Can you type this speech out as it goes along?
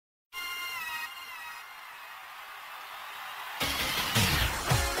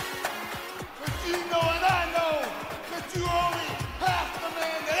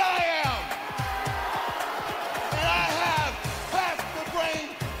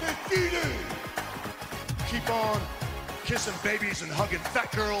keep on kissing babies and hugging fat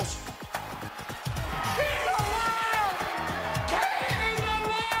girls. He's alive! Kane is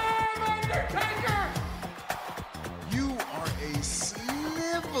alive, Undertaker! You are a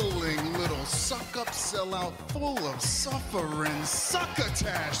sniveling little suck-up sellout full of suffering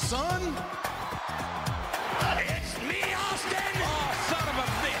succotash, son! It's me, Austin! Oh, son of a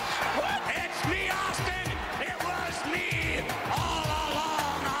bitch! What? It's me, Austin! It was me all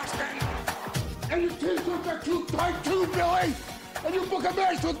along, Austin! And your t-shirts are too tight too, Billy! And you book a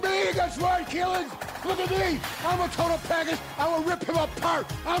match with me against Ryan Keelan! Look at me! I'm a total package! I will rip him apart!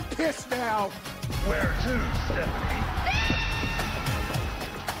 I'm pissed now! Where to, Stephanie?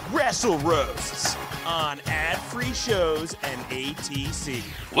 Wrestle Roasts on ad-free shows and ATC.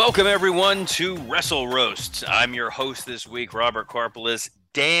 Welcome, everyone, to Wrestle Roasts. I'm your host this week, Robert Karpelis.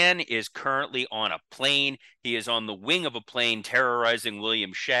 Dan is currently on a plane. He is on the wing of a plane terrorizing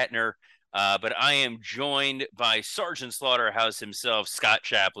William Shatner. But I am joined by Sergeant Slaughterhouse himself, Scott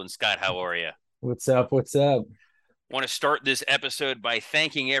Chaplin. Scott, how are you? What's up? What's up? Want to start this episode by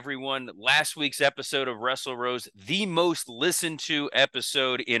thanking everyone. Last week's episode of Wrestle Rose, the most listened to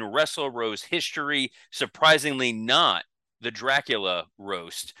episode in Wrestle Rose history. Surprisingly not the Dracula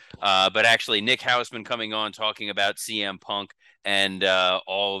roast, but actually Nick Hausman coming on talking about CM Punk and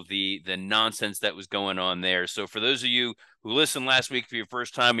all of the nonsense that was going on there. So for those of you who listened last week for your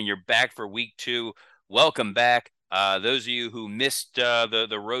first time and you're back for week 2, welcome back. Those of you who missed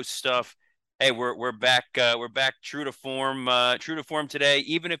the roast stuff, hey, we're back. We're back true to form today.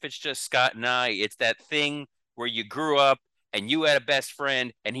 Even if it's just Scott and I, it's that thing where you grew up and you had a best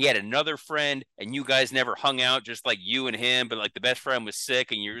friend and he had another friend and you guys never hung out, just like you and him, but like the best friend was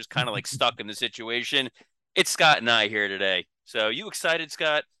sick and you're just kind of like stuck in the situation. It's Scott and I here today. So you excited,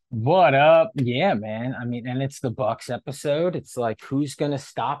 Scott? What up? Yeah, man. I mean, and it's the Bucks episode. It's like, who's gonna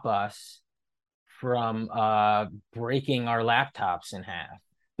stop us from breaking our laptops in half?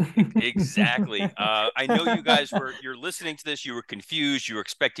 Exactly. I know you guys you're listening to this, you were confused, you were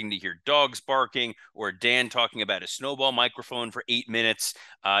expecting to hear dogs barking or Dan talking about a snowball microphone for 8 minutes.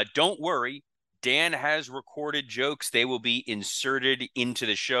 Don't worry, Dan has recorded jokes. They will be inserted into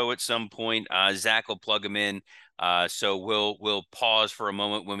the show at some point. Zach will plug them in. So we'll pause for a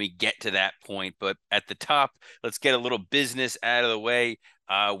moment when we get to that point. But at the top, let's get a little business out of the way.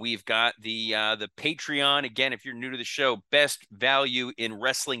 We've got the Patreon. Again, if you're new to the show, best value in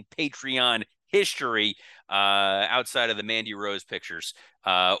wrestling Patreon history, outside of the Mandy Rose pictures,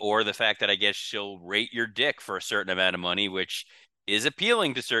 or the fact that I guess she'll rate your dick for a certain amount of money, which is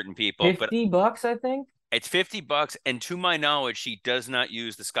appealing to certain people. $50, I think. It's $50, and to my knowledge, she does not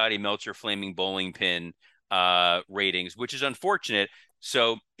use the Scotty Meltzer flaming bowling pin ratings, which is unfortunate.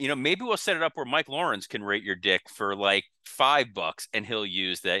 So, maybe we'll set it up where Mike Lawrence can rate your dick for like $5 and he'll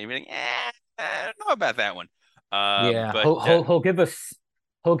use that. You're like, I don't know about that one. Yeah, but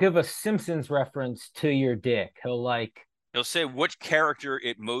he'll give a Simpsons reference to your dick. he'll say which character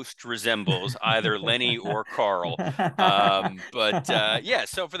it most resembles, either Lenny or Carl. Yeah,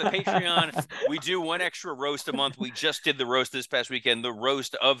 so for the Patreon, we do one extra roast a month. We just did the roast this past weekend, the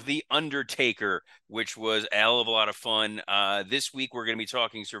roast of The Undertaker, which was a hell of a lot of fun. This week, we're going to be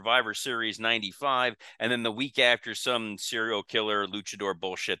talking Survivor Series 95, and then the week after, some serial killer luchador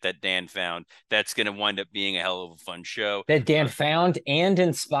bullshit that Dan found. That's going to wind up being a hell of a fun show. That Dan found and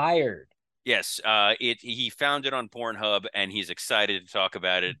inspired. Yes, he found it on Pornhub, and he's excited to talk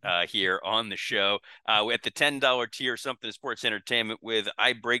about it here on the show. At the $10 tier, Something Sports Entertainment with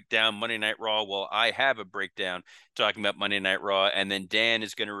I break down Monday Night Raw. Well, I have a breakdown talking about Monday Night Raw, and then Dan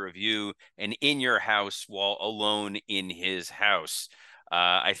is going to review an In Your House while alone in his house.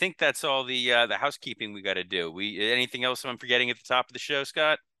 I think that's all the housekeeping we got to do. Anything else I'm forgetting at the top of the show,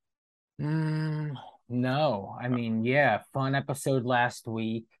 Scott? No, I mean, yeah, fun episode last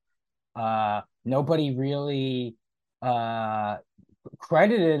week. Nobody really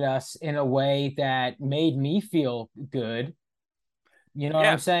credited us in a way that made me feel good. You know what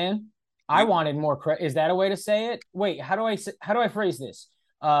I'm saying? I wanted more credit. Is that a way to say it? Wait, how do I phrase this?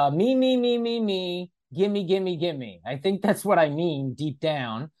 Me, gimme. I think that's what I mean deep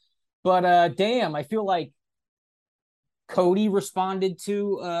down. But damn, I feel like Cody responded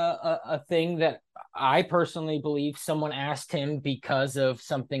to a thing that I personally believe someone asked him because of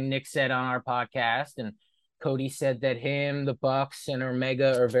something Nick said on our podcast, and Cody said that him, the Bucks, and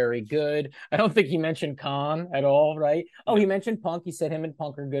Omega are very good. I don't think he mentioned Khan at all, right? Oh, he mentioned Punk. He said him and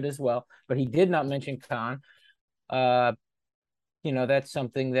Punk are good as well, but he did not mention Khan. That's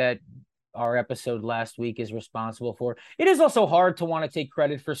something that our episode last week is responsible for. It is also hard to want to take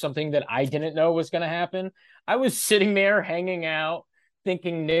credit for something that I didn't know was going to happen. I was sitting there hanging out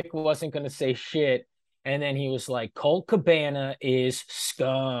thinking Nick wasn't going to say shit. And then he was like, Colt Cabana is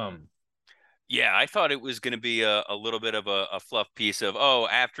scum. Yeah, I thought it was going to be a little bit of a fluff piece of, oh,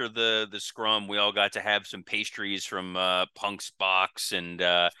 after the scrum, we all got to have some pastries from Punk's box, and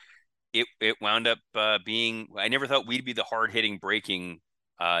it wound up being. I never thought we'd be the hard hitting breaking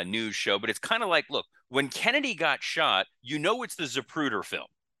news show, but it's kind of like, look, when Kennedy got shot, it's the Zapruder film.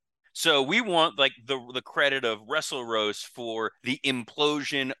 So we want like the credit of Wrestle Roast for the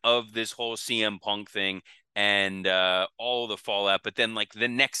implosion of this whole CM Punk thing and all the fallout. But then like the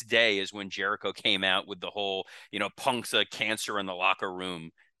next day is when Jericho came out with the whole, Punk's a cancer in the locker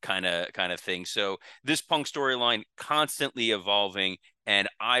room kind of thing. So this Punk storyline constantly evolving. And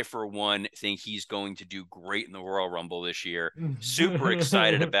I, for one, think he's going to do great in the Royal Rumble this year. Super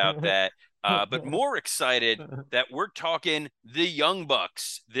excited about that. But more excited that we're talking the Young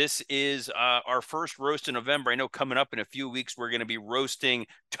Bucks. This is our first roast in November. I know coming up in a few weeks, we're going to be roasting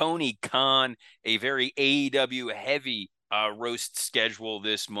Tony Khan, a very AEW heavy roast schedule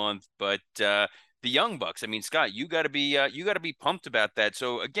this month. But the Young Bucks, I mean, Scott, you got to be pumped about that.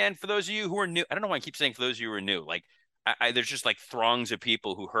 So again, for those of you who are new, I don't know why I keep saying for those of you who are new, like there's just like throngs of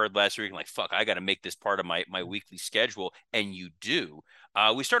people who heard last week and like, fuck, I got to make this part of my weekly schedule. And you do.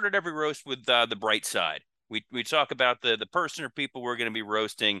 We started every roast with the bright side. We talk about the person or people we're going to be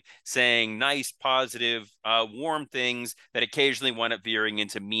roasting, saying nice, positive, warm things that occasionally wind up veering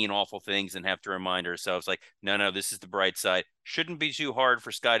into mean, awful things and have to remind ourselves like, no, this is the bright side. Shouldn't be too hard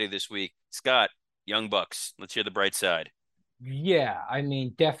for Scotty this week. Scott, Young Bucks, let's hear the bright side. Yeah, I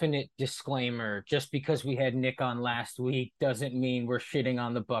mean, definite disclaimer. Just because we had Nick on last week doesn't mean we're shitting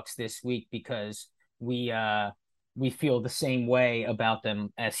on the Bucks this week because we feel the same way about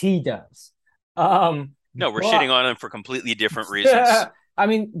them as he does. No, we're shitting on them for completely different reasons. I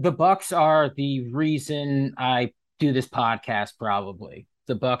mean, the Bucks are the reason I do this podcast, probably.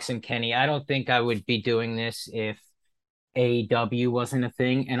 The Bucks and Kenny. I don't think I would be doing this if AEW wasn't a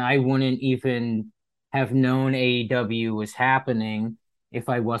thing, and I wouldn't even have known AEW was happening if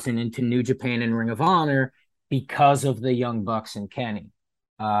I wasn't into New Japan and Ring of Honor because of the Young Bucks and Kenny.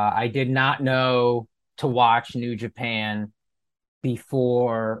 I did not know to watch New Japan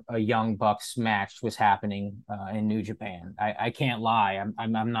before a Young Bucks match was happening in New Japan. I can't lie.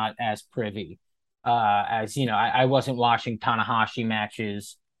 I'm not as privy as, I wasn't watching Tanahashi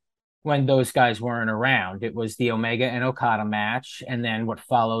matches when those guys weren't around. It was the Omega and Okada match. And then what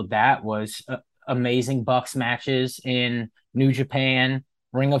followed that was amazing Bucks matches in New Japan,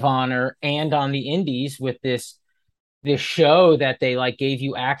 Ring of Honor, and on the Indies with this show that they like gave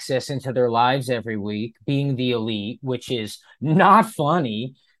you access into their lives every week, being the Elite, which is not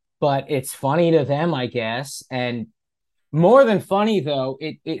funny, but it's funny to them, I guess. And more than funny, though,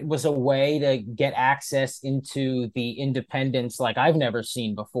 it was a way to get access into the independents like I've never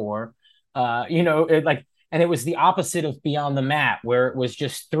seen before. And it was the opposite of Beyond the Mat, where it was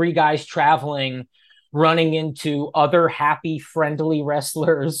just three guys traveling, running into other happy, friendly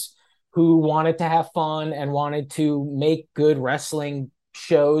wrestlers who wanted to have fun and wanted to make good wrestling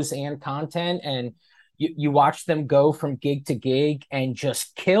shows and content. And you watch them go from gig to gig and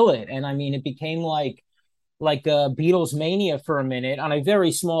just kill it. And I mean, it became like Beatles mania for a minute on a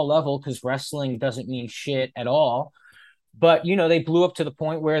very small level, because wrestling doesn't mean shit at all. But, they blew up to the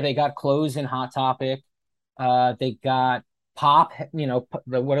point where they got clothes in Hot Topic. They got pop,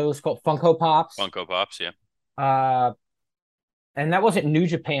 what are those called? Funko Pops. Funko Pops, yeah. And that wasn't New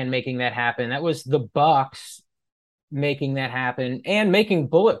Japan making that happen. That was the Bucks making that happen and making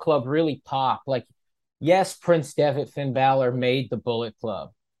Bullet Club really pop. Like, yes, Prince Devitt, Finn Balor made the Bullet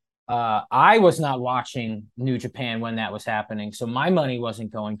Club. I was not watching New Japan when that was happening, so my money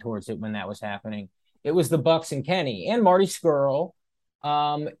wasn't going towards it when that was happening. It was the Bucks and Kenny and Marty Scurll,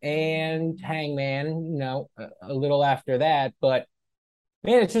 and Hangman, a little after that. But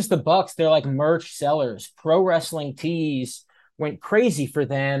man, it's just the Bucks. They're like merch sellers. Pro Wrestling Tees went crazy for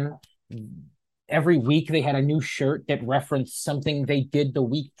them. Every week they had a new shirt that referenced something they did the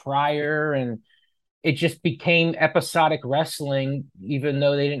week prior, and it just became episodic wrestling, even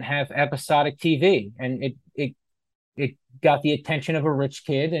though they didn't have episodic TV. And it got the attention of a rich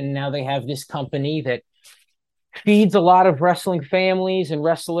kid, and now they have this company that feeds a lot of wrestling families and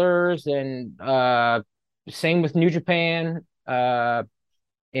wrestlers. And same with New Japan,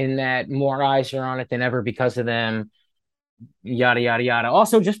 in that more eyes are on it than ever because of them. Yada yada yada.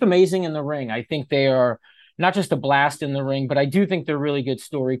 Also, just amazing in the ring. I think they are not just a blast in the ring, but I do think they're really good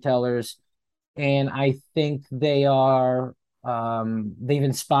storytellers. And I think they are, they've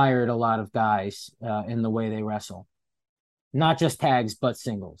inspired a lot of guys in the way they wrestle. Not just tags, but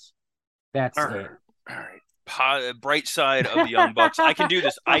singles. That's All it. All right. bright side of the Young Bucks. I can do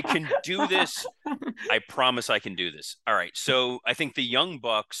this. I can do this. I promise I can do this. All right. So I think the Young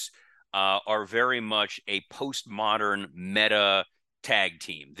Bucks are very much a postmodern meta tag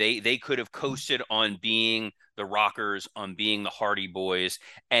team. They could have coasted on being the Rockers, on being the Hardy Boys,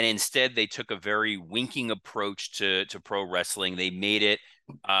 and instead they took a very winking approach to pro wrestling. They made it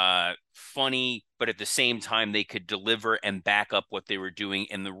funny, but at the same time they could deliver and back up what they were doing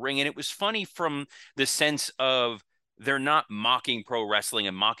in the ring. And it was funny from the sense of they're not mocking pro wrestling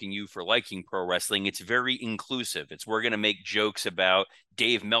and mocking you for liking pro wrestling. It's very inclusive. It's we're going to make jokes about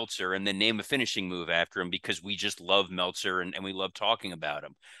Dave Meltzer and then name a finishing move after him because we just love Meltzer and we love talking about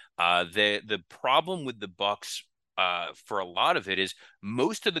him. The problem with the Bucks for a lot of it is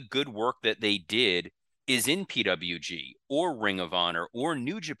most of the good work that they did is in PWG or Ring of Honor or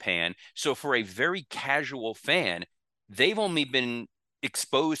New Japan. So for a very casual fan, they've only been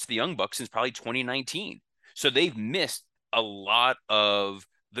exposed to the Young Bucks since probably 2019. So they've missed a lot of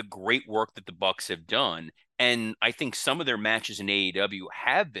the great work that the Bucks have done. And I think some of their matches in AEW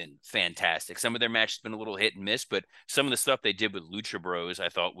have been fantastic. Some of their matches have been a little hit and miss, but some of the stuff they did with Lucha Bros I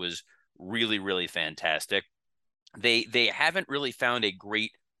thought was really, really fantastic. They haven't really found a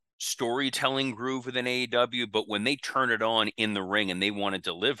great storytelling groove within AEW, but when they turn it on in the ring and they want to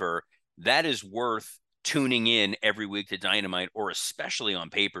deliver, that is worth tuning in every week to Dynamite, or especially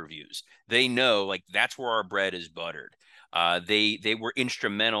on pay-per-views. They know like that's where our bread is buttered. They were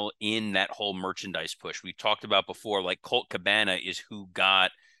instrumental in that whole merchandise push. We've talked about before, like Colt Cabana is who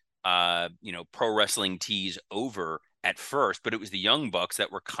got pro wrestling tees over at first, but it was the Young Bucks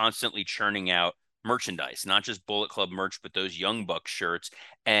that were constantly churning out merchandise, not just Bullet Club merch, but those Young Bucks shirts.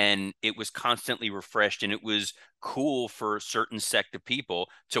 And it was constantly refreshed, and it was cool for a certain sect of people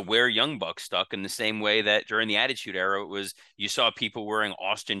to wear Young Bucks stuff in the same way that during the Attitude Era, it was, you saw people wearing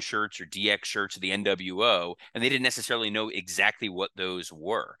Austin shirts or DX shirts of the NWO, and they didn't necessarily know exactly what those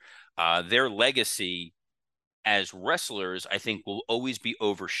were. Their legacy as wrestlers, I think, will always be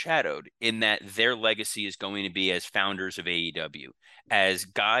overshadowed in that their legacy is going to be as founders of AEW, as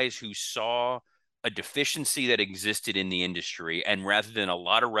guys who saw a deficiency that existed in the industry. And rather than a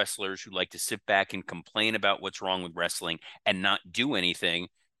lot of wrestlers who like to sit back and complain about what's wrong with wrestling and not do anything,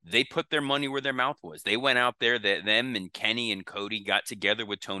 they put their money where their mouth was. They went out there, them and Kenny and Cody got together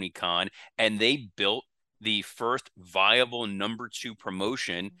with Tony Khan, and they built the first viable number 2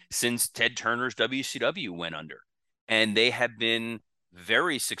 promotion since Ted Turner's WCW went under. And they have been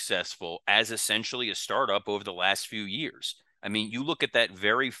very successful as essentially a startup over the last few years. I mean, you look at that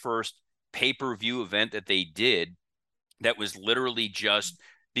very first pay-per-view event that they did, that was literally just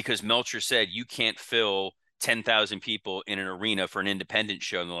because Meltzer said you can't fill 10,000 people in an arena for an independent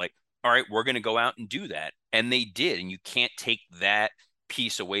show. And they're like, all right, we're going to go out and do that. And they did. And you can't take that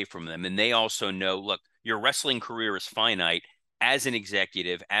piece away from them. And they also know, look, your wrestling career is finite. As an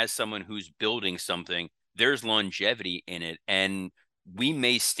executive, as someone who's building something, there's longevity in it. And we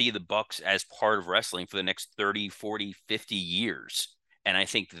may see the Bucks as part of wrestling for the next 30, 40, 50 years. And I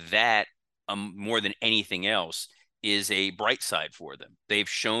think that more than anything else is a bright side for them. They've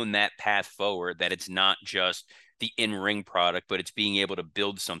shown that path forward, that it's not just the in-ring product, but it's being able to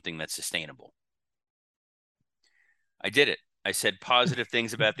build something that's sustainable. I did it. I said positive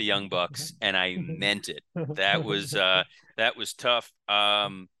things about the Young Bucks, and I meant it. That was tough.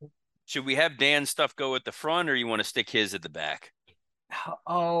 Should we have Dan's stuff go at the front, or you want to stick his at the back?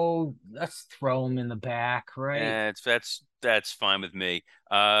 Oh, let's throw him in the back, right? Yeah, that's fine with me.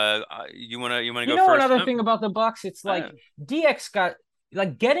 You wanna go first? You know, another thing about the Bucks, it's like DX got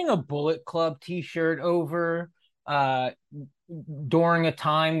like getting a Bullet Club T-shirt over during a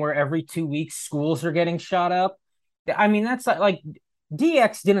time where every 2 weeks schools are getting shot up. I mean, that's like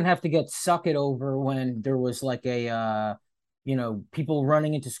DX didn't have to get suck it over when there was like a people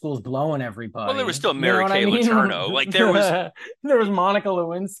running into schools blowing everybody. Well, there was still Mary Kay Letourneau. Like there was Monica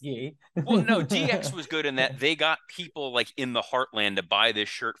Lewinsky. Well, no, DX was good in that they got people like in the heartland to buy this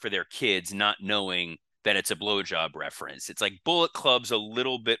shirt for their kids, not knowing that it's a blowjob reference. It's like Bullet Club's a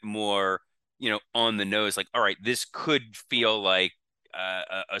little bit more, on the nose. Like, all right, this could feel like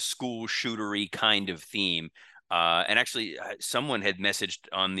a school shootery kind of theme. And actually, someone had messaged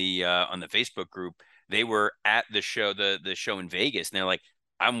on the Facebook group. They were at the show, the show in Vegas, and they're like,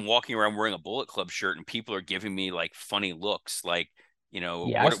 I'm walking around wearing a Bullet Club shirt, and people are giving me like funny looks, like, what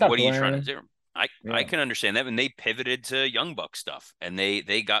are you trying to do? I can understand that. And they pivoted to Young Buck stuff, and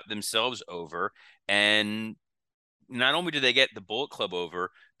they got themselves over. And not only did they get the Bullet Club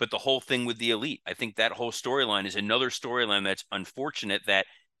over, but the whole thing with the Elite. I think that whole storyline is another storyline that's unfortunate that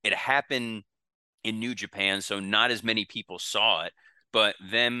it happened in New Japan, so not as many people saw it, but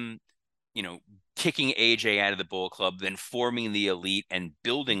them kicking AJ out of the Bullet Club, then forming the Elite and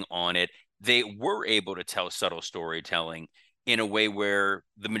building on it, they were able to tell subtle storytelling in a way where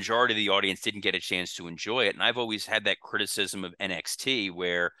the majority of the audience didn't get a chance to enjoy it. And I've always had that criticism of NXT,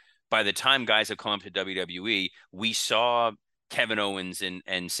 where by the time guys have come up to WWE, we saw Kevin Owens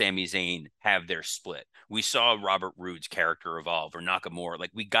and Sami Zayn have their split. We saw Robert Roode's character evolve, or Nakamura.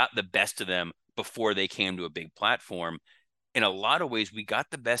 Like, we got the best of them before they came to a big platform. In a lot of ways, we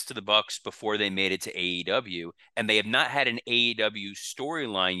got the best of the Bucks before they made it to AEW, and they have not had an AEW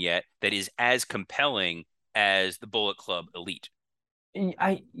storyline yet that is as compelling as the Bullet Club Elite.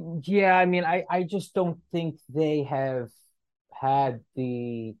 I just don't think they have had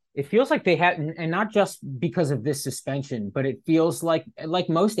it feels like they had, and not just because of this suspension, but it feels like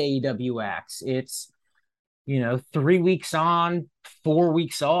most AEW acts, it's 3 weeks on, 4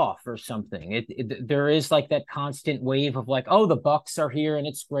 weeks off or something. There is like that constant wave of like, oh, the Bucks are here and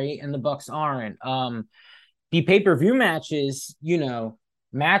it's great, and the Bucks aren't. The pay-per-view matches,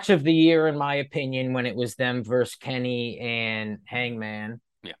 match of the year, in my opinion, when it was them versus Kenny and Hangman.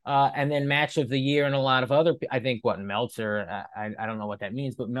 Yeah. And then match of the year and a lot of other, I think, Meltzer, I don't know what that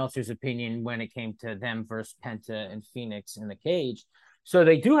means, but Meltzer's opinion when it came to them versus Penta and Phoenix in the cage. So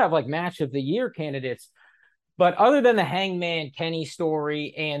they do have like match of the year candidates. But other than the Hangman Kenny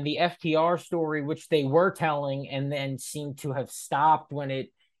story and the FTR story, which they were telling and then seemed to have stopped when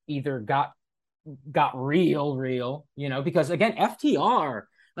it either got real, because again, FTR,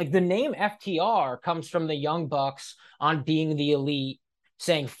 like the name FTR comes from the Young Bucks on Being the Elite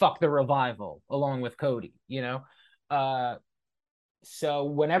saying fuck the Revival along with Cody, so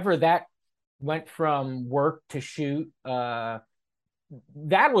whenever that went from work to shoot, that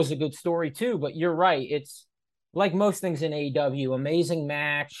was a good story too. But you're right, it's like most things in AEW, amazing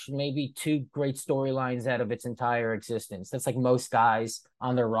match, maybe 2 great storylines out of its entire existence. That's like most guys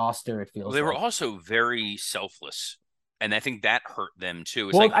on their roster, it feels they like. were also very selfless, and I think that hurt them too.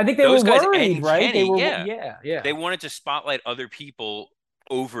 It's I think they were worried, right? Kenny, they were, yeah. They wanted to spotlight other people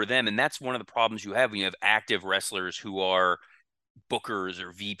over them, and that's one of the problems you have when you have active wrestlers who are bookers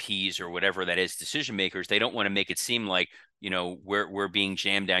or VPs or whatever that is, decision makers. They don't want to make it seem like, we're being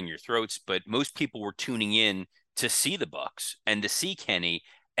jammed down your throats, but most people were tuning in to see the Bucks and to see Kenny,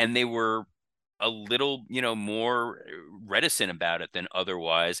 and they were a little, more reticent about it than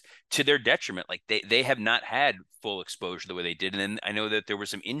otherwise, to their detriment. Like they have not had full exposure the way they did. And then I know that there were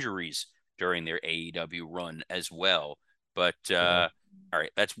some injuries during their AEW run as well. But all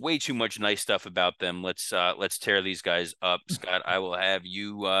right, that's way too much nice stuff about them. Let's tear these guys up. Scott, I will have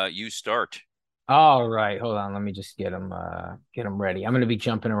you start. All right, hold on. Let me just get them ready. I'm going to be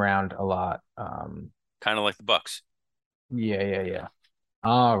jumping around a lot. Kind of like the Bucks. Yeah.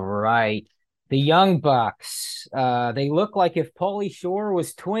 All right. The Young Bucks. They look like if Pauly Shore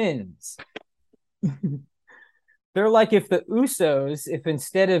was twins. They're like if the Usos, if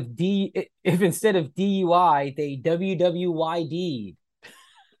instead of DUI, they WWYD'd.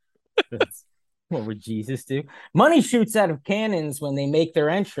 What would Jesus do? Money shoots out of cannons when they make their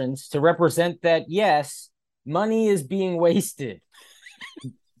entrance to represent that, yes, money is being wasted.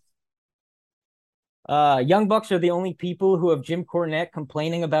 Young Bucks are the only people who have Jim Cornette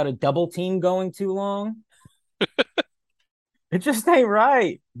complaining about a double team going too long. It just ain't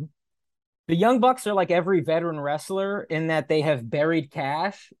right. The Young Bucks are like every veteran wrestler in that they have buried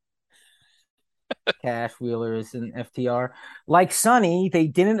cash. Cash, Wheelers, and FTR. Like Sonny, they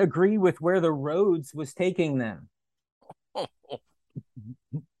didn't agree with where the Rhodes was taking them.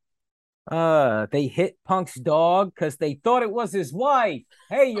 They hit Punk's dog because they thought it was his wife.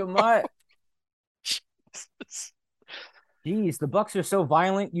 Hey, you mutt. Jeez, the Bucks are so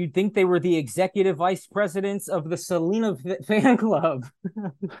violent, you'd think they were the executive vice presidents of the Selena fan club.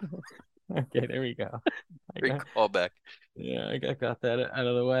 Okay, there we go. Great callback. Yeah, I got that out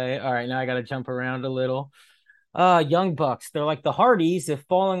of the way. All right, now I got to jump around a little. Young Bucks, they're like the Hardys if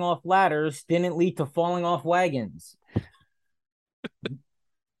falling off ladders didn't lead to falling off wagons.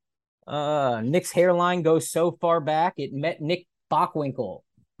 Nick's hairline goes so far back, it met Nick Bockwinkel.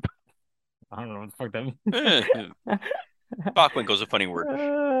 I don't know what the fuck that means. Bockwinkel's a funny word.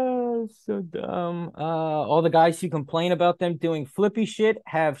 So dumb. All the guys who complain about them doing flippy shit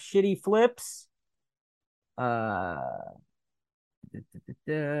have shitty flips. Hold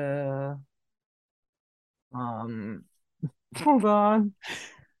on. I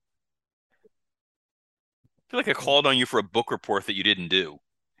feel like I called on you for a book report that you didn't do.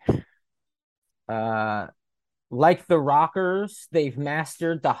 Like the Rockers, they've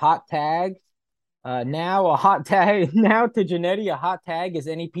mastered the hot tag. Now to Jannetty, a hot tag is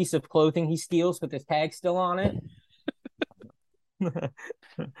any piece of clothing he steals with his tag still on it.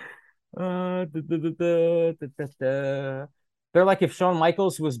 They're like if Shawn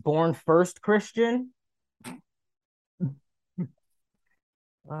Michaels was born first Christian.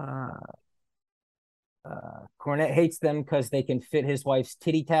 Uh, Cornette hates them because they can fit his wife's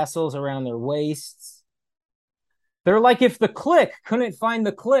titty tassels around their waists. They're like if the Click couldn't find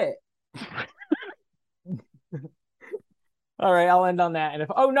the clit. All right, I'll end on that. And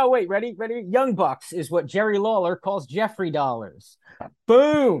oh no, wait, ready? Young Bucks is what Jerry Lawler calls Jeffrey dollars.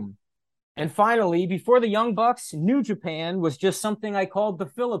 Boom. And finally, before the Young Bucks, New Japan was just something I called the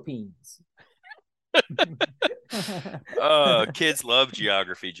Philippines. Oh, kids love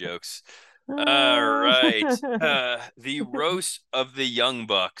geography jokes. All right. The roast of the Young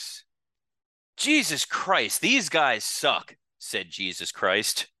Bucks. Jesus Christ, these guys suck, said Jesus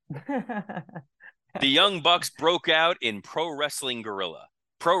Christ. The Young Bucks broke out in Pro Wrestling Guerrilla.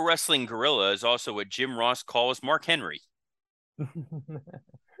 Pro Wrestling Guerrilla is also what Jim Ross calls Mark Henry.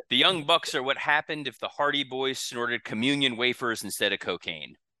 The Young Bucks are what happened if the Hardy Boys snorted communion wafers instead of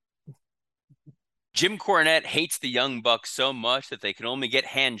cocaine. Jim Cornette hates the Young Bucks so much that they can only get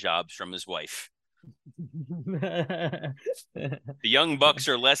hand jobs from his wife. The Young Bucks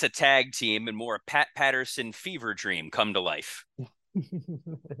are less a tag team and more a Pat Patterson fever dream come to life.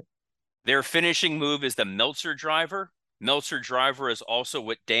 Their finishing move is the Meltzer Driver. Meltzer Driver is also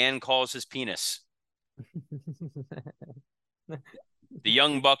what Dan calls his penis. The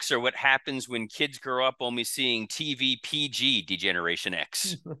Young Bucks are what happens when kids grow up only seeing TV PG Degeneration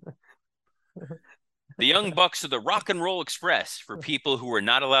X. The Young Bucks are the Rock and Roll Express for people who are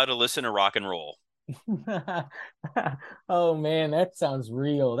not allowed to listen to rock and roll. Oh, man, that sounds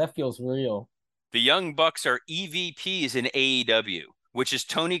real. That feels real. The Young Bucks are EVPs in AEW, which is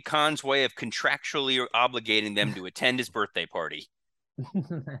Tony Khan's way of contractually obligating them to attend his birthday party.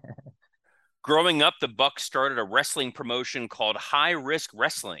 Growing up, the Bucks started a wrestling promotion called High Risk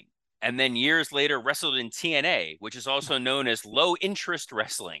Wrestling, and then years later wrestled in TNA, which is also known as Low Interest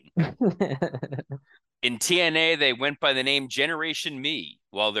Wrestling. In TNA, they went by the name Generation Me,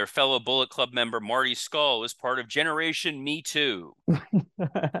 while their fellow Bullet Club member Marty Scurll was part of Generation Me Too.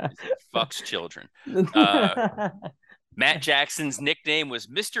 Fucks children. Matt Jackson's nickname was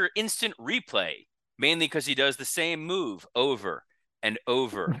Mr. Instant Replay, mainly because he does the same move over and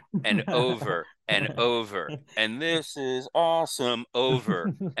over and over and over. And this is awesome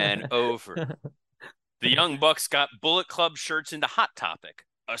over and over. The Young Bucks got Bullet Club shirts into Hot Topic,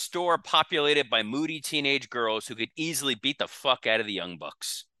 a store populated by moody teenage girls who could easily beat the fuck out of the Young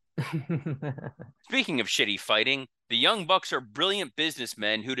Bucks. Speaking of shitty fighting, the Young Bucks are brilliant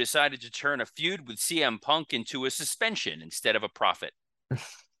businessmen who decided to turn a feud with CM Punk into a suspension instead of a profit.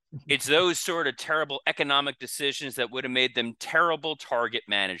 It's those sort of terrible economic decisions that would have made them terrible target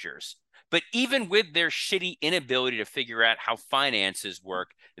managers. But even with their shitty inability to figure out how finances work,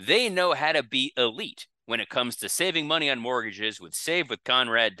 they know how to be elite when it comes to saving money on mortgages with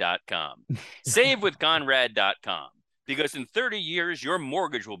SaveWithConrad.com. SaveWithConrad.com. Because in 30 years, your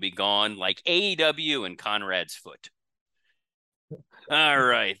mortgage will be gone like AEW and Conrad's foot. All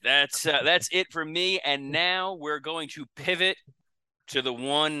right, that's it for me. And now we're going to pivot to the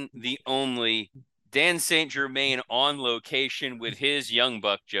one, the only, Dan St. Germain on location with his Young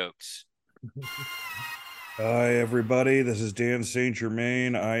Buck jokes. Hi, everybody. This is Dan St.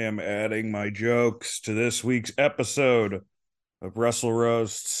 Germain. I am adding my jokes to this week's episode of Wrestle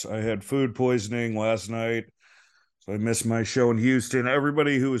Roasts. I had food poisoning last night, so I missed my show in Houston.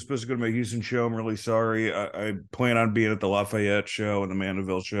 Everybody who was supposed to go to my Houston show, I'm really sorry. I plan on being at the Lafayette show and the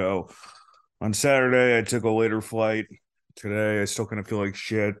Mandeville show on Saturday. I took a later flight today. I still kind of feel like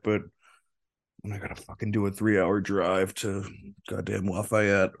shit, but I gotta fucking do a 3-hour drive to goddamn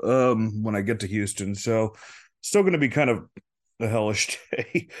Lafayette when I get to Houston. So still going to be kind of a hellish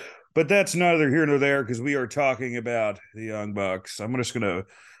day, but that's neither here nor there because we are talking about the Young Bucks. I'm just going to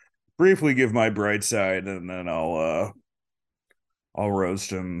briefly give my bright side and then I'll roast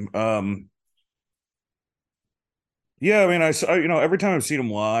him. Yeah, I mean, I every time I've seen him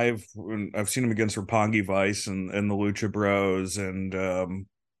live, when I've seen him against Roppongi Vice and the Lucha Bros, and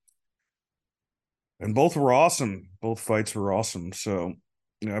both were awesome. Both fights were awesome. So,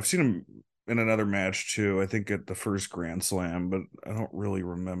 I've seen him in another match too. I think at the first Grand Slam, but I don't really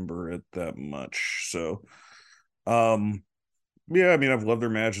remember it that much. So, yeah, I mean, I've loved their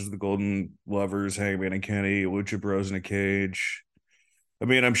matches with the Golden Lovers, Hangman and Kenny, Lucha Bros in a cage. I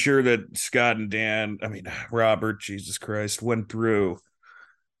mean, I'm sure that Scott and Dan, Robert, Jesus Christ, went through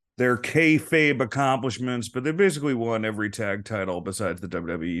their kayfabe accomplishments, but they basically won every tag title besides the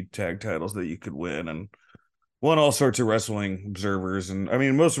WWE tag titles that you could win and won all sorts of wrestling observers. And I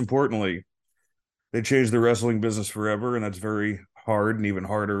mean, most importantly, they changed the wrestling business forever, and that's very hard and even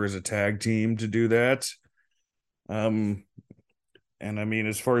harder as a tag team to do that. And I mean,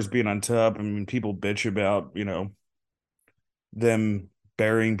 as far as being on top, I mean, people bitch about, them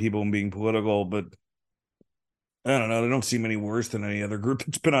burying people and being political, but I don't know. They don't seem any worse than any other group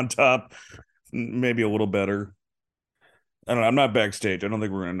that's been on top. Maybe a little better. I don't know. I'm not backstage. I don't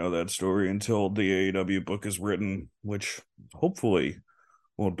think we're going to know that story until the AEW book is written, which hopefully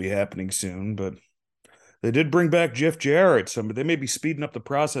won't be happening soon. But they did bring back Jeff Jarrett. So they may be speeding up the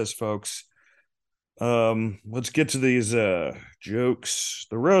process, folks. Let's get to these jokes.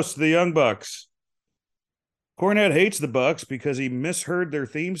 The roast of the Young Bucks. Cornette hates the Bucks because he misheard their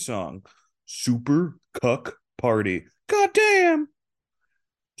theme song, Super Cuck Party. Goddamn!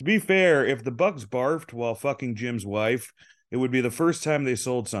 To be fair, if the Bucks barfed while fucking Jim's wife, it would be the first time they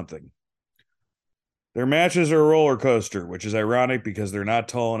sold something. Their matches are a roller coaster, which is ironic because they're not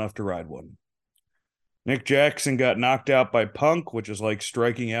tall enough to ride one. Nick Jackson got knocked out by Punk, which is like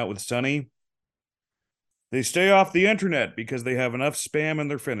striking out with Sonny. They stay off the internet because they have enough spam in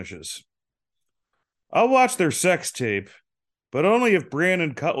their finishes. I'll watch their sex tape, but only if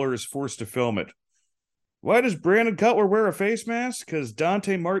Brandon Cutler is forced to film it. Why does Brandon Cutler wear a face mask? Because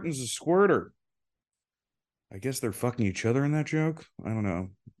Dante Martin's a squirter. I guess they're fucking each other in that joke. I don't know.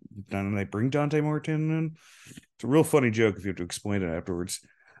 Did they bring Dante Martin in? It's a real funny joke if you have to explain it afterwards.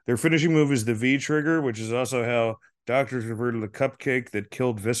 Their finishing move is the V-trigger, which is also how doctors refer to the cupcake that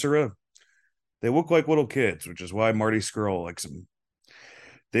killed Viscera. They look like little kids, which is why Marty Scurll likes them.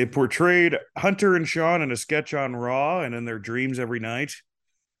 They portrayed Hunter and Sean in a sketch on Raw and in their dreams every night.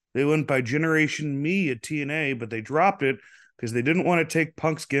 They went by Generation Me at TNA, but they dropped it because they didn't want to take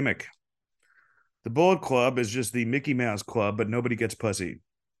Punk's gimmick. The Bullet Club is just the Mickey Mouse Club, but nobody gets pussy.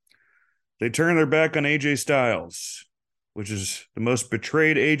 They turn their back on AJ Styles, which is the most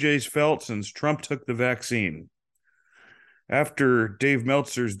betrayed AJ's felt since Trump took the vaccine. After Dave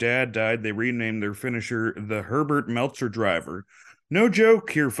Meltzer's dad died, they renamed their finisher the Herbert Meltzer Driver. No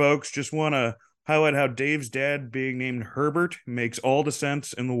joke here, folks. Just want to highlight how Dave's dad being named Herbert makes all the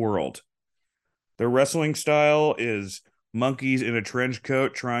sense in the world. Their wrestling style is monkeys in a trench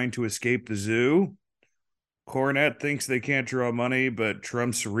coat trying to escape the zoo. Cornette thinks they can't draw money, but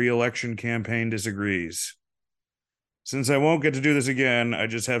Trump's re-election campaign disagrees. Since I won't get to do this again, I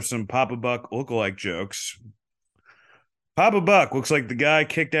just have some Papa Buck lookalike jokes. Papa Buck looks like the guy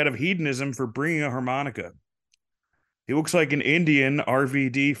kicked out of hedonism for bringing a harmonica. He looks like an Indian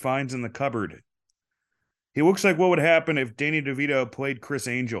RVD finds in the cupboard. He looks like what would happen if Danny DeVito played Chris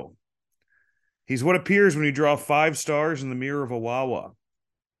Angel. He's what appears when you draw 5 stars in the mirror of a Wawa.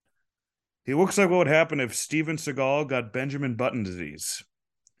 He looks like what would happen if Steven Seagal got Benjamin Button disease.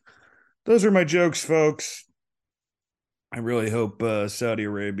 Those are my jokes, folks. I really hope Saudi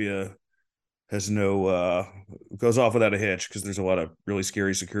Arabia has goes off without a hitch, because there's a lot of really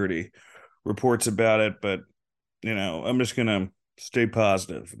scary security reports about it, but I'm just gonna stay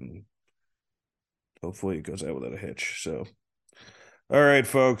positive and hopefully it goes out without a hitch. So all right,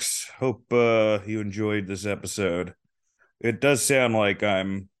 folks, hope you enjoyed this episode. It does sound like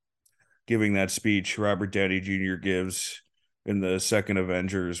I'm giving that speech Robert Downey Jr. gives in the second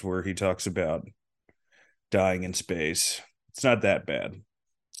Avengers where he talks about dying in space. It's not that bad.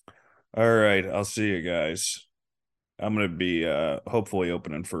 All right, I'll see you guys. I'm going to be hopefully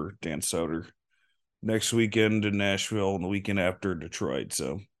opening for Dan Soder next weekend in Nashville and the weekend after Detroit.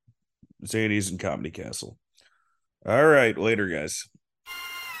 So Zanies and Comedy Castle. All right, later, guys.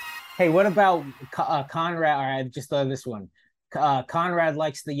 Hey, what about Conrad? All right, I just thought of this one. Conrad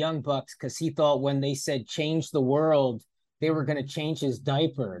likes the Young Bucks because he thought when they said change the world, they were going to change his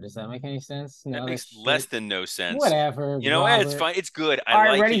diaper. Does that make any sense? No, that makes less than no sense. Whatever. It's fine. It's good. All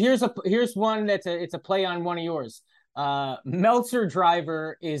right, ready? Here's one it's a play on one of yours. Meltzer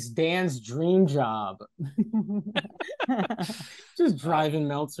Driver is Dan's dream job. Just driving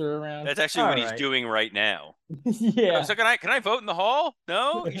Meltzer around. That's actually what he's doing right now. Yeah. So can I vote in the hall?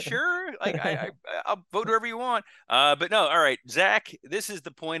 No, you sure? I'll vote whoever you want. But no, all right, Zach. This is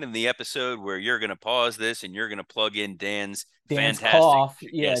the point in the episode where you're gonna pause this and you're gonna plug in Dan's fantastic cough.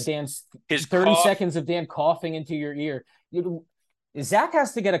 Yes. Yeah, his 30 cough. seconds of Dan coughing into your ear. Zach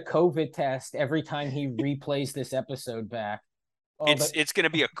has to get a COVID test every time he replays this episode back. It's going to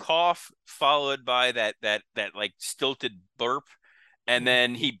be a cough followed by that like stilted burp, and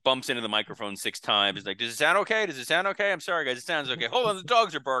then he bumps into the microphone 6 times. He's like, "Does it sound okay? Does it sound okay? I'm sorry, guys. It sounds okay. Hold on, the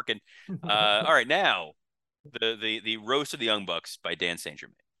dogs are barking." All right, now the roast of the Young Bucks by Dan St.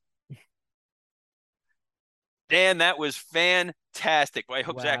 Germain. Dan, that was fantastic. Well, I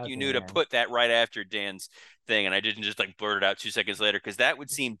hope, Zach, you knew to put that right after Dan's thing, and I didn't just blurt it out 2 seconds later, because that would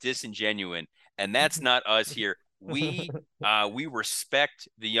seem disingenuous, and that's not us here. we respect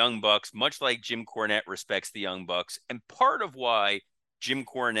the Young Bucks, much like Jim Cornette respects the Young Bucks. And part of why Jim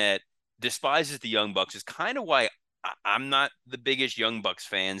Cornette despises the Young Bucks is kind of why I'm not the biggest Young Bucks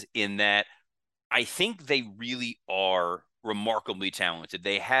fans, in that I think they really are remarkably talented.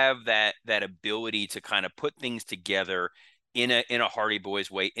 They have that ability to kind of put things together in a Hardy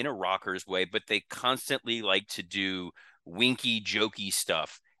Boys way, in a Rockers way, but they constantly like to do winky, jokey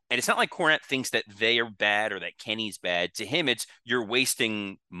stuff. And it's not like Cornette thinks that they are bad or that Kenny's bad. To him, it's you're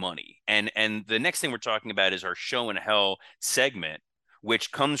wasting money. And the next thing we're talking about is our Show in Hell segment,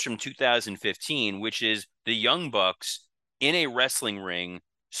 which comes from 2015, which is the Young Bucks in a wrestling ring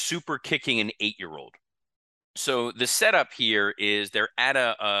super kicking an 8-year-old. So the setup here is they're at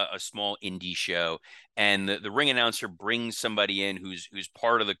a small indie show, and the ring announcer brings somebody in who's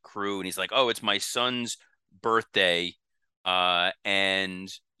part of the crew, and he's like, "Oh, it's my son's birthday,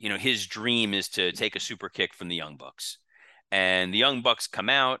 and his dream is to take a super kick from the Young Bucks." And the Young Bucks come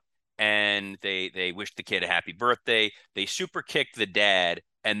out and they wish the kid a happy birthday. They super kick the dad,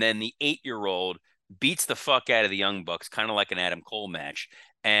 and then the 8-year-old beats the fuck out of the Young Bucks, kind of like an Adam Cole match.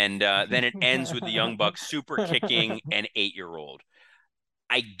 And then it ends with the Young Bucks super kicking an 8-year-old.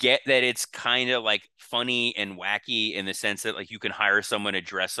 I get that it's kind of like funny and wacky in the sense that like you can hire someone to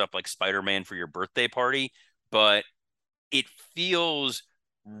dress up like Spider-Man for your birthday party, but it feels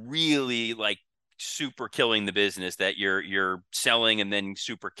really like super killing the business that you're selling and then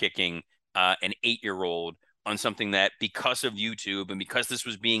super kicking an 8-year-old on something that, because of YouTube and because this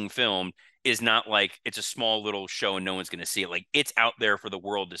was being filmed, is not like it's a small little show and no one's going to see it. Like, it's out there for the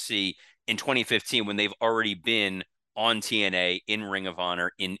world to see in 2015 when they've already been on TNA, in Ring of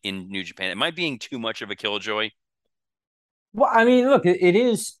Honor, in New Japan. Am I being too much of a killjoy? Well, I mean, look, it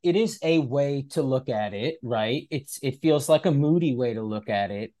is a way to look at it, right? It feels like a moody way to look at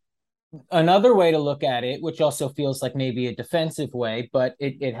it. Another way to look at it, which also feels like maybe a defensive way, but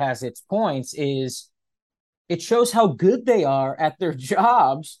it has its points, is it shows how good they are at their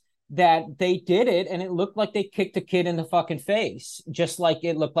jobs, that they did it and it looked like they kicked a kid in the fucking face, just like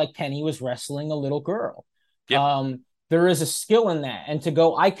it looked like Kenny was wrestling a little girl. Yep. There is a skill in that. And to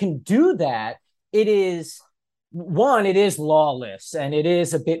go, I can do that, it is lawless and it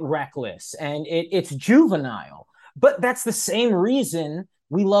is a bit reckless and it's juvenile. But that's the same reason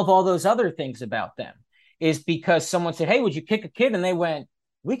we love all those other things about them, is because someone said, "Hey, would you kick a kid?" And they went,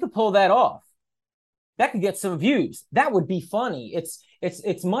 "We could pull that off. That could get some views. That would be funny."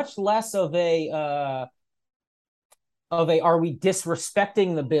 It's much less of a are we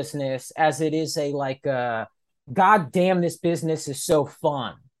disrespecting the business, as it is a like God damn, this business is so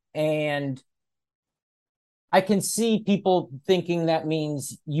fun. And I can see people thinking that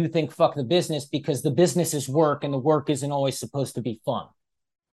means you think fuck the business because the business is work and the work isn't always supposed to be fun.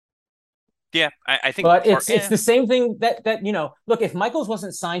 Yeah, I think. But it's the same thing that look, if Michaels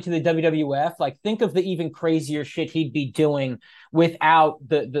wasn't signed to the WWF, like, think of the even crazier shit he'd be doing without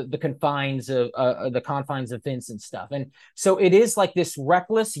the confines of Vince and stuff. And so it is like this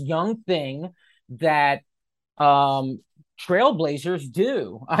reckless young thing that trailblazers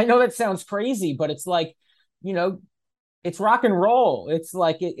do. I know that sounds crazy, but it's like, it's rock and roll. It's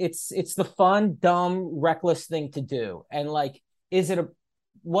like it's the fun, dumb, reckless thing to do. And like,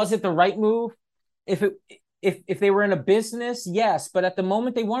 was it the right move? If they were in a business, yes, but at the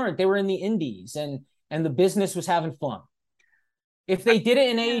moment they weren't. They were in the indies, and the business was having fun. If they did it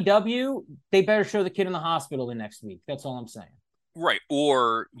in AEW, they better show the kid in the hospital the next week. That's all I'm saying. Right.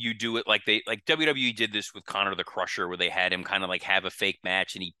 Or you do it like WWE did this with Connor the Crusher, where they had him kind of like have a fake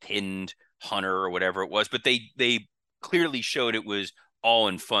match and he pinned Hunter or whatever it was, but they clearly showed it was all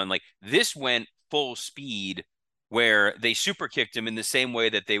in fun. Like, this went full speed, where they super kicked him in the same way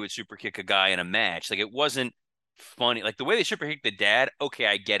that they would super kick a guy in a match. Like, it wasn't funny. Like, the way they super kicked the dad, okay,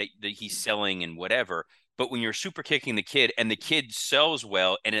 I get it, that he's selling and whatever. But when you're super kicking the kid and the kid sells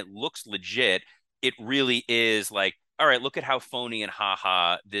well and it looks legit, it really is like, all right, look at how phony and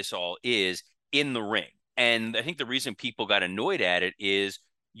haha this all is in the ring. And I think the reason people got annoyed at it is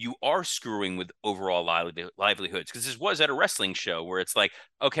you are screwing with overall livelihoods, because this was at a wrestling show where it's like,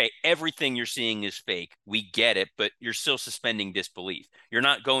 okay, everything you're seeing is fake. We get it, but you're still suspending disbelief. You're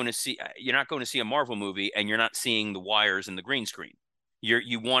not going to see a Marvel movie and you're not seeing the wires and the green screen.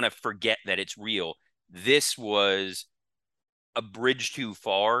 You want to forget that it's real. This was a bridge too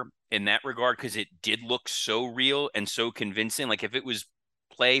far in that regard, because it did look so real and so convincing. Like, if it was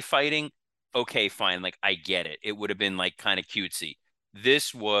play fighting, okay, fine. Like, I get it. It would have been like kind of cutesy.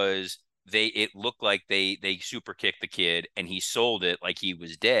 This was, it looked like they super kicked the kid and he sold it like he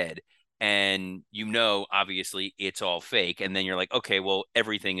was dead. And obviously it's all fake. And then you're like, okay, well,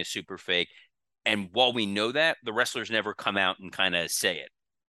 everything is super fake. And while we know that, the wrestlers never come out and kind of say it,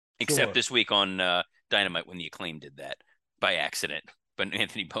 except this week on Dynamite when the Acclaim did that by accident. But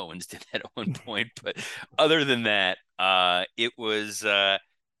Anthony Bowens did that at one point. But other than that, it was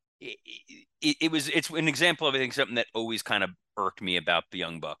it's an example of, I think, something that always kind of irked me about the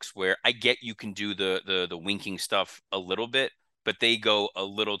Young Bucks, where I get you can do the winking stuff a little bit, but they go a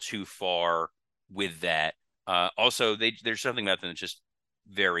little too far with that. Also, there's something about them that's just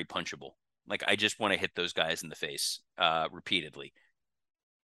very punchable. Like, I just want to hit those guys in the face repeatedly.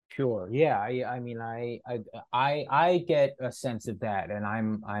 Sure. Yeah. I mean, I get a sense of that, and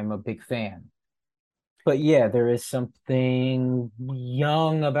I'm a big fan. But yeah, there is something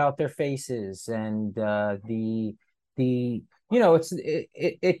young about their faces, and the the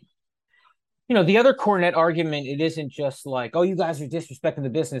other Cornette argument. It isn't just like, oh, you guys are disrespecting the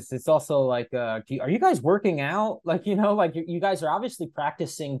business. It's also like, are you guys working out? Like, like you guys are obviously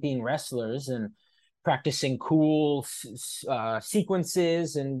practicing being wrestlers and practicing cool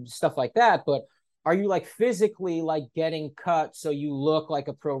sequences and stuff like that. But are you like physically like getting cut so you look like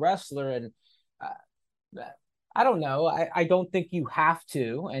a pro wrestler? And I don't know. I don't think you have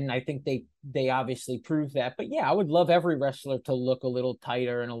to, and I think they obviously prove that. But yeah, I would love every wrestler to look a little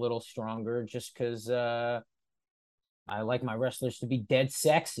tighter and a little stronger, just because I like my wrestlers to be dead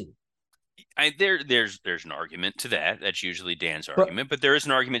sexy. There's an argument to that. That's usually Dan's argument, but there is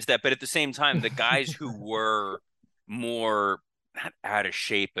an argument to that. But at the same time, the guys who were more not out of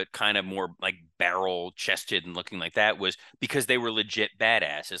shape, but kind of more like barrel chested and looking like that, was because they were legit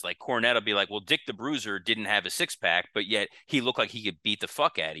badasses. Like Cornette will be like, well, Dick the Bruiser didn't have a 6-pack, but yet he looked like he could beat the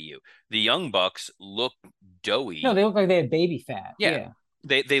fuck out of you. The Young Bucks look doughy. No, they look like they have baby fat. Yeah.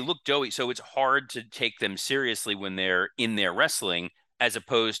 They look doughy. So it's hard to take them seriously when they're in their wrestling, as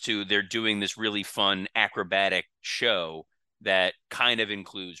opposed to they're doing this really fun acrobatic show that kind of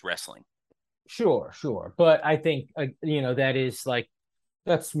includes wrestling. Sure. But I think, that is like,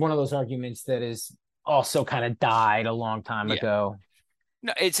 that's one of those arguments that is also kind of died a long time ago.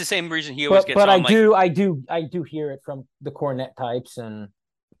 No, it's the same reason he always gets but on. I do hear it from the Cornette types, and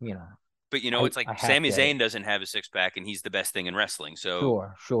But it's like Sami Zayn doesn't have a 6-pack, and he's the best thing in wrestling. So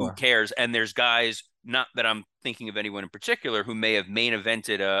sure. Who cares? And there's guys, not that I'm thinking of anyone in particular, who may have main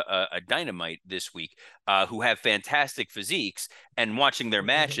evented a Dynamite this week, who have fantastic physiques, and watching their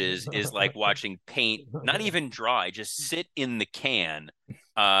matches is like watching paint, not even dry, just sit in the can,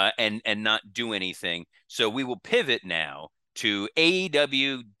 and not do anything. So we will pivot now to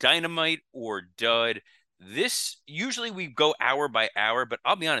AEW Dynamite or Dud. This, usually we go hour by hour, but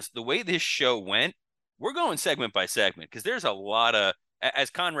I'll be honest, the way this show went, we're going segment by segment, because there's a lot of, as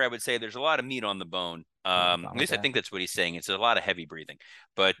Conrad would say, there's a lot of meat on the bone. At least I think that's what he's saying. It's a lot of heavy breathing.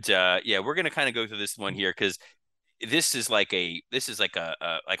 But we're going to kind of go through this one here, because this is like I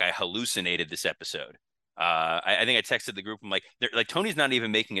hallucinated this episode. I think I texted the group. I'm like, Tony's not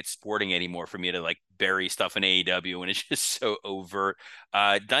even making it sporting anymore for me to like bury stuff in AEW, and it's just so overt.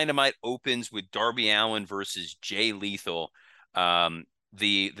 Dynamite opens with Darby Allin versus Jay Lethal.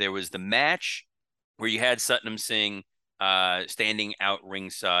 There was the match where you had Satnam Singh standing out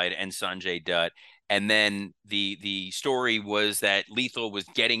ringside and Sanjay Dutt. And then the story was that Lethal was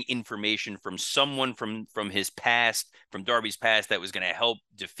getting information from someone from his past, from Darby's past, that was going to help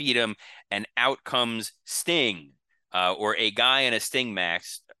defeat him. And out comes Sting, or a guy in a Sting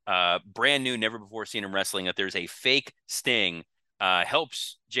mask, brand new, never before seen in wrestling, that there's a fake Sting,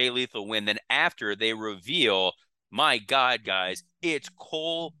 helps Jay Lethal win. Then after, they reveal, my God, guys, it's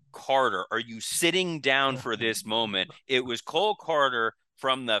Cole Carter. Are you sitting down for this moment? It was Cole Carter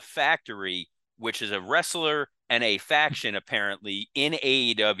from the Factory, which is a wrestler and a faction apparently in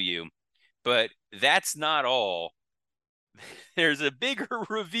AEW. But that's not all. There's a bigger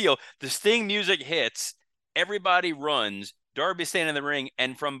reveal. The Sting music hits. Everybody runs. Darby standing in the ring.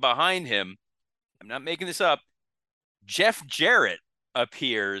 And from behind him, I'm not making this up, Jeff Jarrett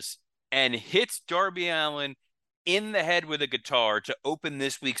appears and hits Darby Allin in the head with a guitar to open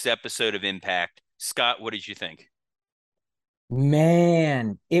this week's episode of Impact. Scott, what did you think?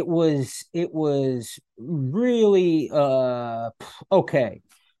 Man, it was really okay.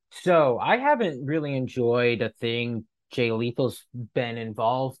 So I haven't really enjoyed a thing Jay Lethal's been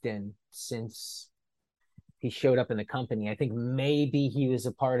involved in since he showed up in the company. I think maybe he was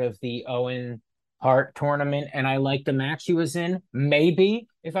a part of the Owen Hart tournament, and I liked the match he was in, maybe,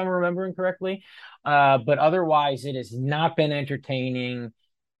 if I'm remembering correctly. But otherwise, it has not been entertaining.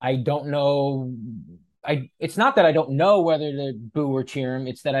 I don't know. It's not that I don't know whether to boo or cheer him.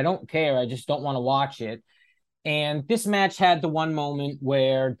 It's that I don't care. I just don't want to watch it. And this match had the one moment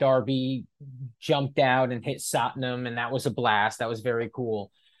where Darby jumped out and hit Satnam, and that was a blast. That was very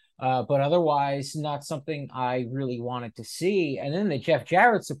cool. But otherwise, not something I really wanted to see. And then the Jeff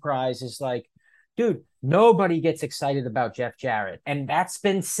Jarrett surprise is like, dude, nobody gets excited about Jeff Jarrett. And that's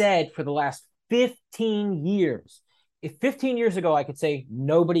been said for the last 15 years. If 15 years ago, I could say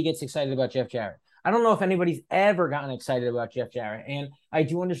nobody gets excited about Jeff Jarrett. I don't know if anybody's ever gotten excited about Jeff Jarrett. And I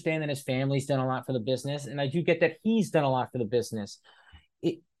do understand that his family's done a lot for the business. And I do get that he's done a lot for the business.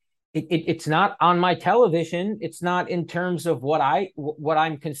 It's not on my television. It's not in terms of what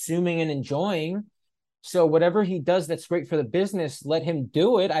I'm consuming and enjoying. So whatever he does that's great for the business, let him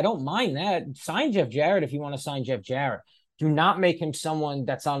do it. I don't mind that. Sign Jeff Jarrett if you want to sign Jeff Jarrett. Do not make him someone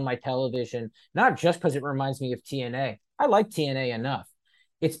that's on my television, not just because it reminds me of TNA. I like TNA enough.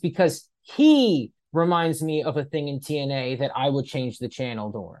 It's because he reminds me of a thing in TNA that I would change the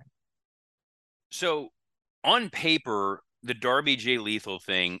channel during. So on paper, the Darby Jay Lethal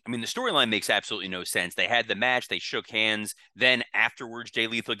thing, I mean, the storyline makes absolutely no sense. They had the match, they shook hands, then afterwards Jay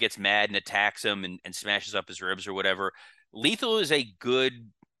Lethal gets mad and attacks him and smashes up his ribs or whatever. Lethal is a good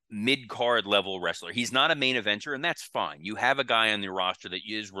mid-card level wrestler. He's not a main eventer, and that's fine. You have a guy on the roster that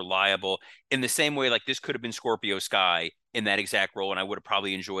is reliable in the same way, like this could have been Scorpio Sky in that exact role, and I would have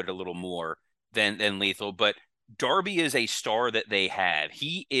probably enjoyed it a little more than Lethal. But Darby is a star that they have.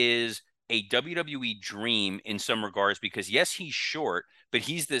 He is a WWE dream in some regards because, yes, he's short, but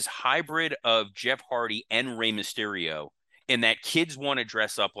he's this hybrid of Jeff Hardy and Rey Mysterio in that kids want to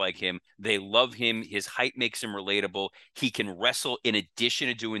dress up like him. They love him. His height makes him relatable. He can wrestle in addition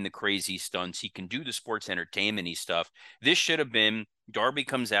to doing the crazy stunts. He can do the sports entertainment-y stuff. This should have been Darby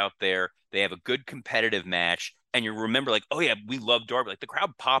comes out there. They have a good competitive match. And you remember like, oh, yeah, we love Darby. Like the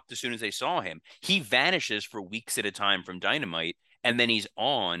crowd popped as soon as they saw him. He vanishes for weeks at a time from Dynamite, and then he's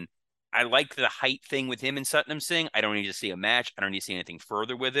on. I like the height thing with him and Satnam Singh. I don't need to see a match. I don't need to see anything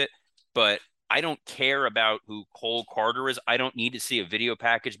further with it. But I don't care about who Cole Carter is. I don't need to see a video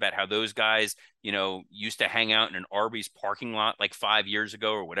package about how those guys, used to hang out in an Arby's parking lot like 5 years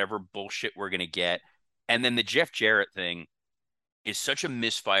ago or whatever bullshit we're going to get. And then the Jeff Jarrett thing is such a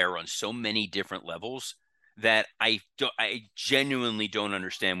misfire on so many different levels that I genuinely don't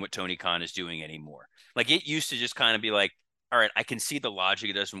understand what Tony Khan is doing anymore. Like it used to just kind of be like, all right, I can see the logic.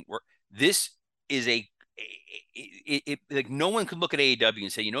 It doesn't work. This is like no one could look at AEW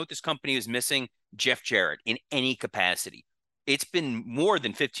and say, you know what this company is missing? Jeff Jarrett in any capacity. It's been more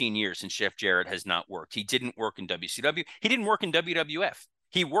than 15 years since Jeff Jarrett has not worked. He didn't work in WCW. He didn't work in WWF.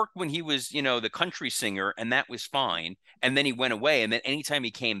 He worked when he was, the country singer, and that was fine. And then he went away. And then anytime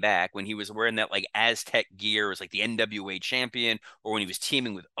he came back, when he was wearing that like Aztec gear as like the NWA champion, or when he was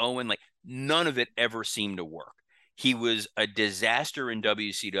teaming with Owen, like none of it ever seemed to work. He was a disaster in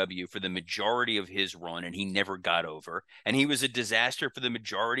WCW for the majority of his run, and he never got over. And he was a disaster for the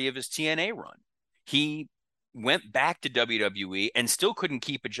majority of his TNA run. He went back to WWE and still couldn't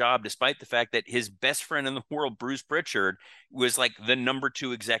keep a job, despite the fact that his best friend in the world, Bruce Pritchard, was like the number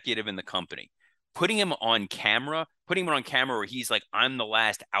 2 executive in the company. Putting him on camera where he's like, I'm the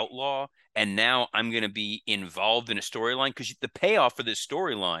last outlaw, and now I'm going to be involved in a storyline, because the payoff for this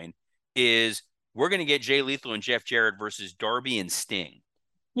storyline is we're going to get Jay Lethal and Jeff Jarrett versus Darby and Sting.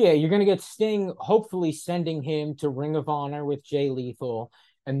 Yeah, you're going to get Sting hopefully sending him to Ring of Honor with Jay Lethal.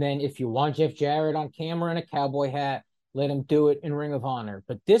 And then if you want Jeff Jarrett on camera in a cowboy hat, let him do it in Ring of Honor.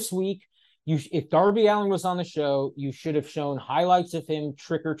 But this week, if Darby Allin was on the show, you should have shown highlights of him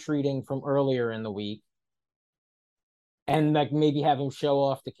trick-or-treating from earlier in the week. And like maybe have him show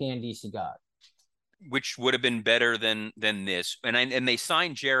off the Candice he got. Which would have been better than this. And they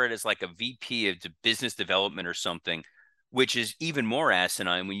signed Jarrett as like a VP of business development or something, which is even more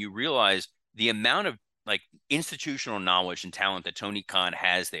asinine when you realize the amount of like institutional knowledge and talent that Tony Khan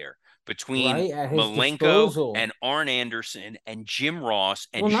has there between Malenko disposal. And Arn Anderson and Jim Ross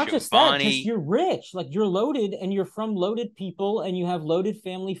and not just that, just you're rich, like you're loaded and you're from loaded people and you have loaded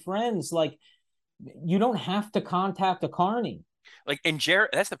family friends. Like you don't have to contact a carny. Like, and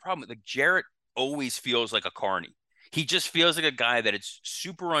Jarrett, that's the problem. Like Jarrett always feels like a carny. He just feels like a guy that it's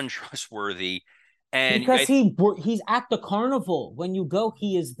super untrustworthy. And because he's at the carnival. When you go,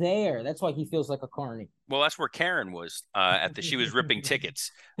 he is there. That's why he feels like a carny. Well, that's where Karen was she was ripping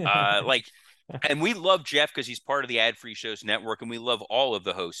tickets. And we love Jeff because he's part of the Ad Free Shows Network, and we love all of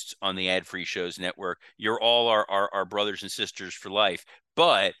the hosts on the Ad Free Shows Network. You're all our brothers and sisters for life.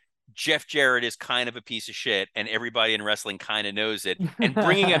 But Jeff Jarrett is kind of a piece of shit, and everybody in wrestling kind of knows it. And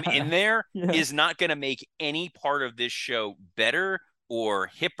bringing him in there is not going to make any part of this show better or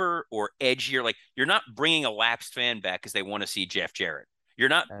hipper or edgier. Like, you're not bringing a lapsed fan back because they want to see Jeff Jarrett. You're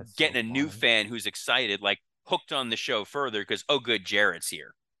not getting a new fan who's excited, like hooked on the show further because, oh, good, Jarrett's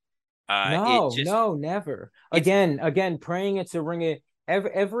here. No, never. Again, praying it's a Ring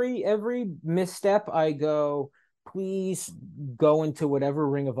Every misstep, I go, please go into whatever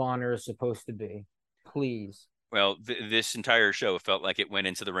Ring of Honor is supposed to be. Please. Well, this entire show felt like it went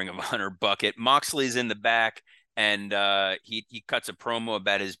into the Ring of Honor bucket. Moxley's in the back, and he cuts a promo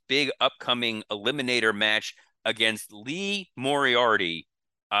about his big upcoming Eliminator match against Lee Moriarty.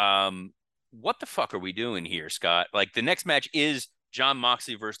 What the fuck are we doing here, Scott? Like, the next match is Jon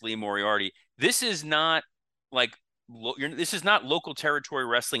Moxley versus Lee Moriarty. This is not like this is not local territory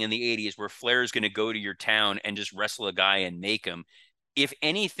wrestling in the 80s where Flair is going to go to your town and just wrestle a guy and make him. If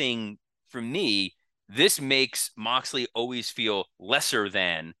anything, for me, this makes Moxley always feel lesser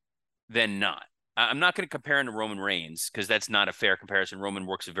than not. I'm not going to compare him to Roman Reigns because that's not a fair comparison. Roman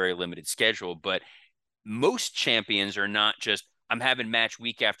works a very limited schedule, but most champions are not just, I'm having match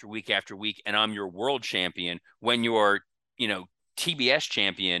week after week after week and I'm your world champion when your, TBS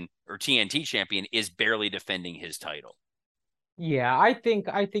champion or TNT champion is barely defending his title. Yeah, I think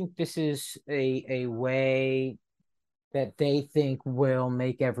this is a way that they think will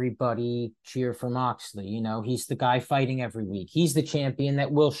make everybody cheer for Moxley. He's the guy fighting every week. He's the champion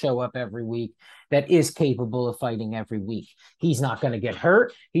that will show up every week, that is capable of fighting every week. He's not going to get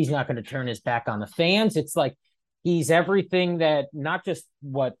hurt. He's not going to turn his back on the fans. It's like he's everything that not just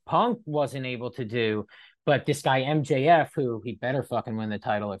what Punk wasn't able to do, but this guy MJF, who he better fucking win the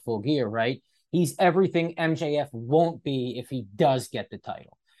title at Full Gear, right? He's everything MJF won't be if he does get the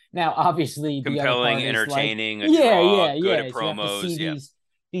title. Now, obviously, compelling, entertaining, good at promos. So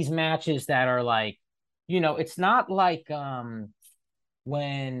these matches that are like, it's not like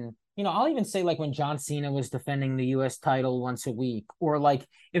when, I'll even say like when John Cena was defending the US title once a week, or like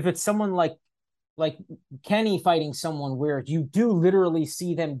if it's someone like Kenny fighting someone where you do literally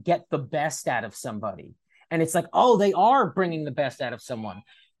see them get the best out of somebody. And it's like, oh, they are bringing the best out of someone.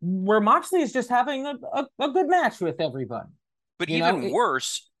 Where Moxley is just having a good match with everybody. But even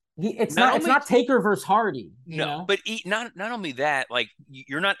worse, it's not Taker versus Hardy. No, but not only that, like,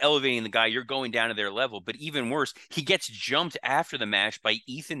 you're not elevating the guy, you're going down to their level. But even worse, he gets jumped after the match by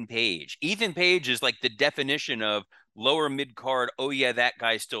Ethan Page. Ethan Page is like the definition of lower mid card. Oh yeah, that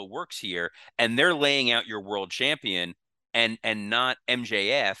guy still works here, and they're laying out your world champion and not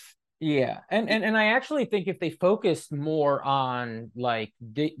MJF. Yeah, and I actually think if they focused more on like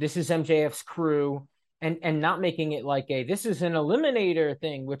this is MJF's crew. And not making it like this is an eliminator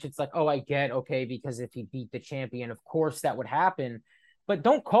thing, which it's like, oh, I get, okay, because if he beat the champion, of course that would happen. But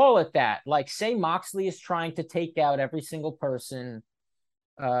don't call it that. Like, say Moxley is trying to take out every single person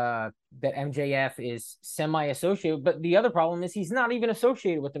that MJF is semi-associated. But the other problem is he's not even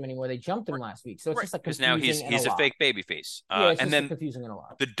associated with them anymore. They jumped him last week. So it's just like because now he's a fake babyface. And then confusing in a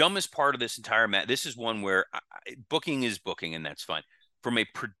lot. The dumbest part of this entire match, this is one where booking is booking, and that's fine. From a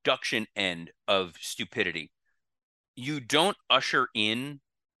production end of stupidity, you don't usher in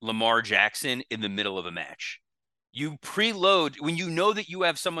Lamar Jackson in the middle of a match. You preload when you know that you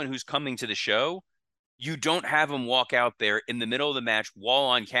have someone who's coming to the show. You don't have him walk out there in the middle of the match while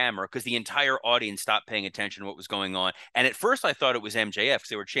on camera because the entire audience stopped paying attention to what was going on. And at first I thought it was MJF because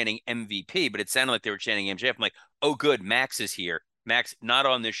they were chanting MVP, but it sounded like they were chanting MJF. I'm like, oh, good, Max is here. Max not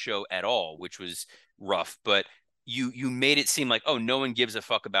on this show at all, which was rough, but you made it seem like, oh, no one gives a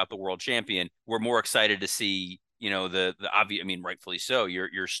fuck about the world champion. We're more excited to see, the obvious, I mean, rightfully so,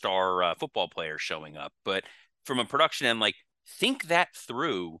 your star football player showing up. But from a production end, like, think that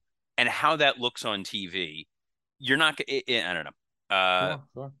through and how that looks on TV. You're not, I don't know.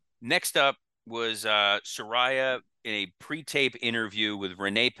 Sure. Next up was Saraya in a pre-tape interview with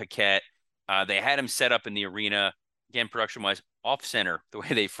Renee Paquette. They had him set up in the arena. Again, production-wise, off-center, the way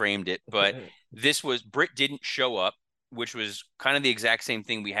they framed it. But this was, Britt didn't show up, which was kind of the exact same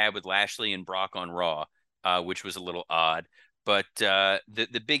thing we had with Lashley and Brock on Raw, which was a little odd. But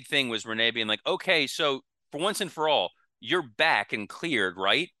the big thing was Renee being like, okay, so for once and for all, you're back and cleared,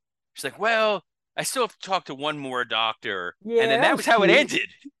 right? She's like, well, I still have to talk to one more doctor. Yeah, and then that was how it ended.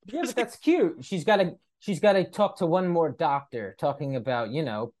 Yeah, but that's cute. She's got to talk to one more doctor, talking about,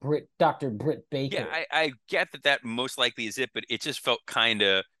 Dr. Britt Baker. Yeah, I get that most likely is it, but it just felt kind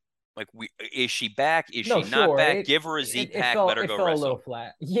of like, is she back? Is she not back? Give her a Z-Pack, let her go wrestle. It felt a little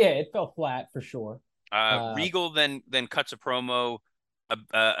flat. Yeah, it felt flat for sure. Regal then cuts a promo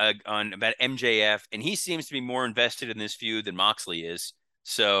on about MJF, and he seems to be more invested in this feud than Moxley is.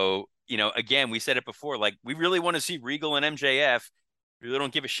 So, again, we said it before, like, we really want to see Regal and MJF. We really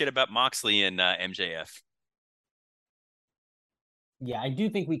don't give a shit about Moxley and MJF. Yeah, I do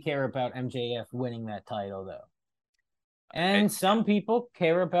think we care about MJF winning that title, though. And some people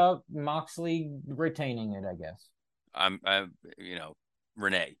care about Moxley retaining it, I guess.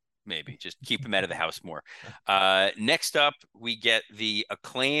 Renee. Maybe just keep him out of the house more. Next up, we get the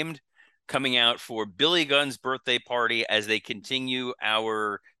Acclaimed coming out for Billy Gunn's birthday party as they continue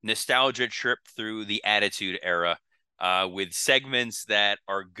our nostalgia trip through the Attitude Era with segments that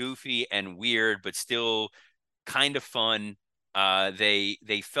are goofy and weird, but still kind of fun.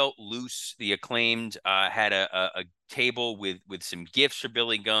 They felt loose. The Acclaimed had a table with some gifts for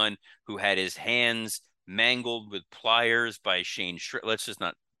Billy Gunn, who had his hands mangled with pliers by Shane. Let's just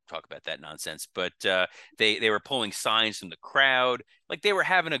not talk about that nonsense. But they were pulling signs from the crowd, like they were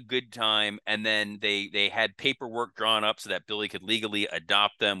having a good time. And then they had paperwork drawn up so that Billy could legally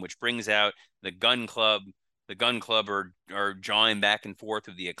adopt them, which brings out the Gun Club. The Gun Club are jawing back and forth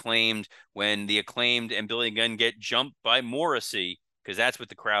with the Acclaimed when the Acclaimed and Billy Gunn get jumped by Morrissey, because that's what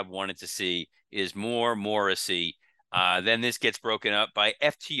the crowd wanted to see, is more Morrissey. Then this gets broken up by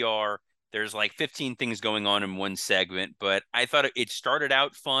FTR. There's like 15 things going on in one segment, but I thought it started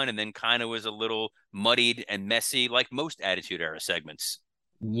out fun and then kind of was a little muddied and messy, like most Attitude Era segments.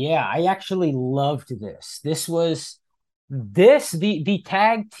 Yeah, I actually loved this. The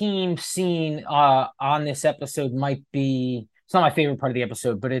tag team scene on this episode might be, it's not my favorite part of the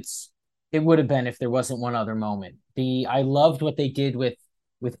episode, but it would have been if there wasn't one other moment. I loved what they did with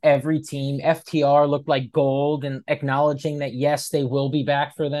every team. FTR looked like gold, and acknowledging that yes, they will be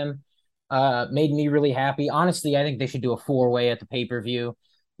back for them made me really happy. Honestly, I think they should do a 4-way at the pay-per-view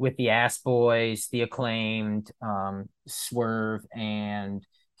with the Ass Boys, the Acclaimed, Swerve, and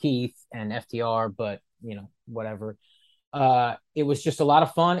Keith and FTR, but whatever. It was just a lot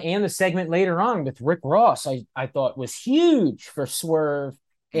of fun, and the segment later on with Rick Ross I thought was huge for Swerve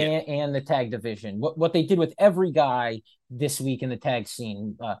and the tag division. What they did with every guy this week in the tag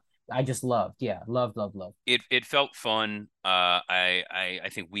scene, I just loved. Loved. It felt fun. I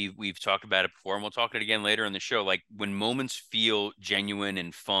think we've talked about it before, and we'll talk it again later in the show. Like when moments feel genuine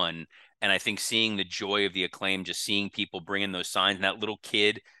and fun, and I think seeing the joy of the Acclaim, just seeing people bringing those signs, and that little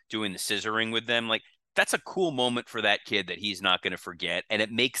kid doing the scissoring with them, like that's a cool moment for that kid that he's not going to forget, and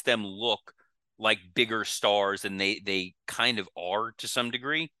it makes them look like bigger stars than they kind of are to some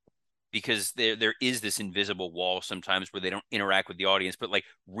degree. Because there is this invisible wall sometimes where they don't interact with the audience, but like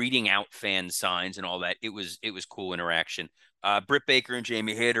reading out fan signs and all that, it was cool interaction. Britt Baker and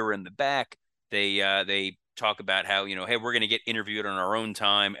Jamie Hayter are in the back. They talk about how, hey, we're going to get interviewed on our own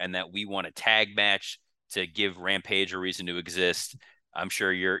time, and that we want a tag match to give Rampage a reason to exist. I'm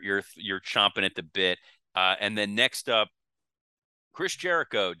sure you're chomping at the bit. And then next up, Chris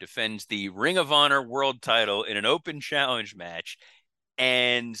Jericho defends the Ring of Honor World Title in an open challenge match,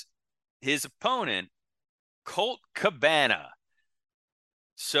 and his opponent, Colt Cabana.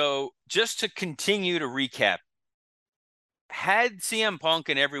 So just to continue to recap, had CM Punk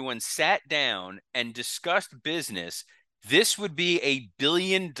and everyone sat down and discussed business, this would be a $1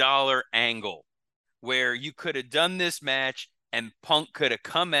 billion angle where you could have done this match and Punk could have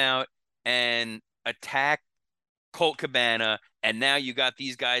come out and attacked Colt Cabana, and now you got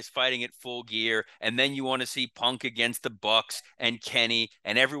these guys fighting at Full Gear, and then you want to see Punk against the Bucks and Kenny,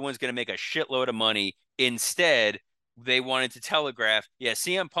 and everyone's going to make a shitload of money. Instead, they wanted to telegraph,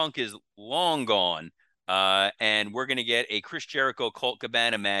 CM Punk is long gone, and we're going to get a Chris Jericho Colt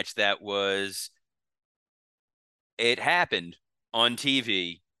Cabana match it happened on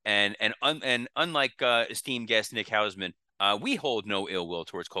TV, and unlike esteemed guest Nick Hausman, we hold no ill will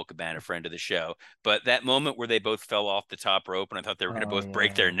towards Colt Cabana, friend of the show. But that moment where they both fell off the top rope and I thought they were going to both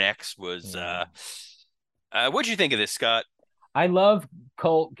break their necks was. What'd you think of this, Scott? I love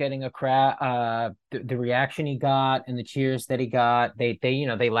Colt getting a crowd, the reaction he got and the cheers that he got.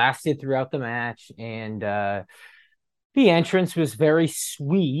 They lasted throughout the match, and the entrance was very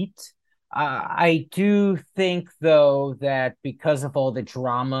sweet. I do think, though, that because of all the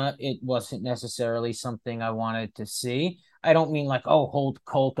drama, it wasn't necessarily something I wanted to see. I don't mean like, hold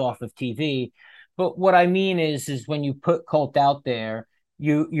Colt off of TV. But what I mean is when you put Colt out there,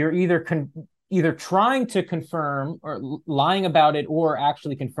 you're either trying to confirm or lying about it, or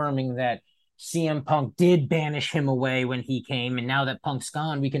actually confirming that CM Punk did banish him away when he came. And now that Punk's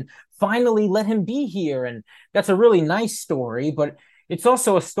gone, we can finally let him be here. And that's a really nice story. But it's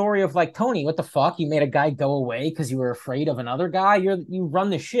also a story of like, Tony, what the fuck? You made a guy go away because you were afraid of another guy. You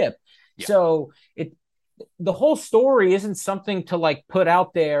run the ship. Yeah. So the whole story isn't something to like put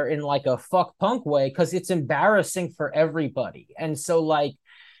out there in like a fuck Punk way, because it's embarrassing for everybody. And so like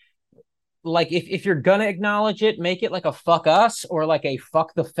if you're gonna acknowledge it, make it like a fuck us or like a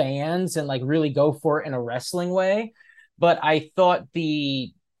fuck the fans, and like really go for it in a wrestling way. But I thought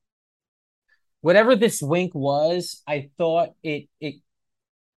whatever this wink was, I thought it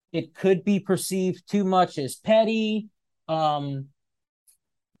could be perceived too much as petty.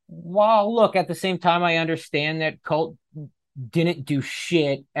 Well, look, at the same time, I understand that Colt didn't do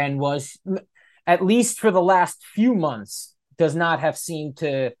shit and was, at least for the last few months, does not have seemed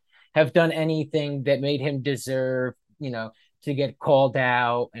to have done anything that made him deserve, to get called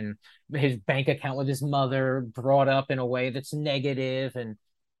out and his bank account with his mother brought up in a way that's negative and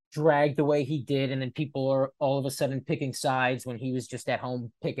dragged the way he did. And then people are all of a sudden picking sides when he was just at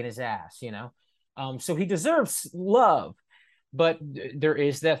home picking his ass. So he deserves love. But there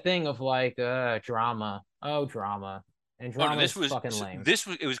is that thing of like drama. Oh, drama. And drama is fucking lame.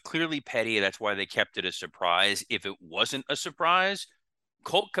 It was clearly petty. That's why they kept it a surprise. If it wasn't a surprise,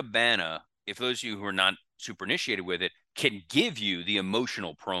 Colt Cabana, if those of you who are not super initiated with it, can give you the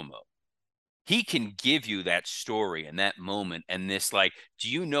emotional promo. He can give you that story and that moment and this, like, do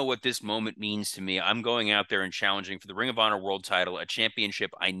you know what this moment means to me? I'm going out there and challenging for the Ring of Honor World title, a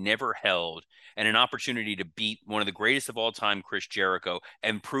championship I never held, and an opportunity to beat one of the greatest of all time, Chris Jericho,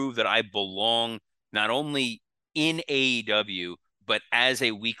 and prove that I belong not only in AEW, but as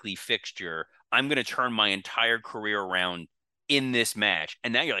a weekly fixture. I'm going to turn my entire career around in this match.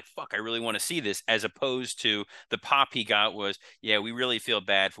 And now you're like, fuck, I really want to see this, as opposed to the pop he got was, yeah, we really feel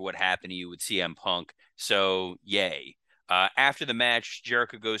bad for what happened to you with CM Punk. So yay. After the match,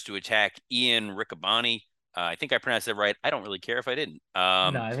 Jericho goes to attack Ian Riccaboni. I think I pronounced that right. I don't really care if I didn't. No,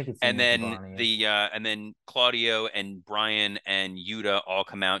 I think it's and then and then Claudio and Brian and Yuta all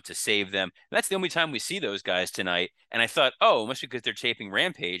come out to save them. And that's the only time we see those guys tonight. And I thought, oh, it must be because they're taping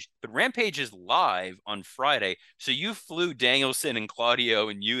Rampage. But Rampage is live on Friday. So you flew Danielson and Claudio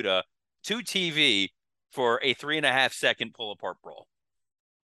and Yuta to TV for a 3.5-second pull apart brawl.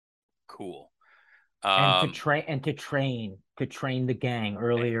 Cool. And to train the gang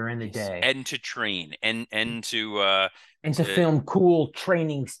earlier in the day, and to train and to film cool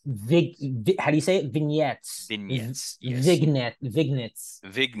training how do you say it? Vignettes. Yes.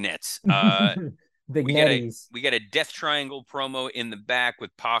 Vignettes. We got a Death Triangle promo in the back with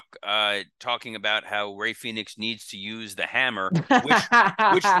Pac talking about how Rey Fenix needs to use the hammer,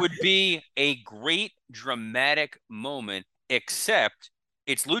 which would be a great dramatic moment, except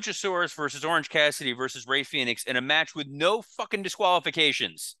it's Luchasaurus versus Orange Cassidy versus Rey Fenix in a match with no fucking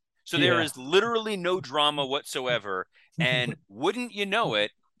disqualifications. So there is literally no drama whatsoever. And wouldn't you know it,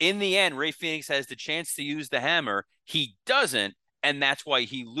 in the end, Rey Fenix has the chance to use the hammer. He doesn't. And that's why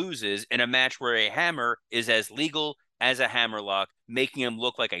he loses in a match where a hammer is as legal as a hammerlock, making him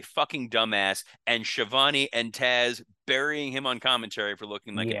look like a fucking dumbass. And Shivani and Taz burying him on commentary for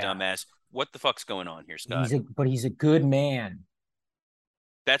looking like a dumbass. What the fuck's going on here, Scott? But he's a good man.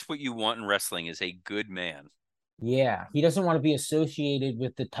 That's what you want in wrestling, is a good man. Yeah, he doesn't want to be associated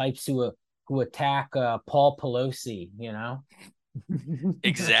with the types who attack Paul Pelosi.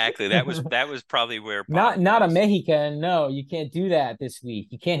 Exactly. That was probably where not a Mexican. No, you can't do that this week.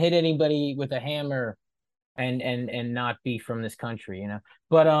 You can't hit anybody with a hammer and not be from this country.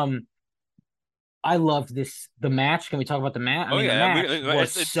 But I loved the match. Can we talk about the match? The match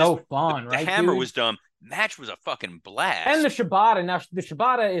was so fun, right? The hammer was dumb. Match was a fucking blast. And the Shibata. Now, the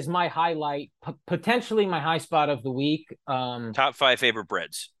Shibata is my highlight, potentially my high spot of the week. Top 5 favorite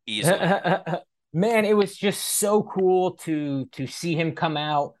breads, easily. Man, it was just so cool to see him come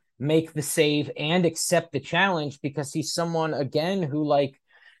out, make the save, and accept the challenge, because he's someone, again, who,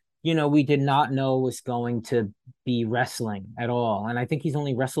 we did not know was going to be wrestling at all. And I think he's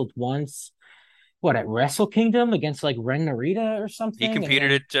only wrestled once. At Wrestle Kingdom against Ren Narita or something? He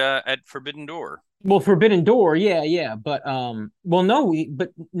competed at Forbidden Door. Well, Forbidden Door, yeah, but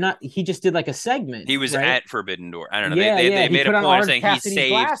he just did a segment. He was at Forbidden Door. I don't know. Yeah, they made a point of saying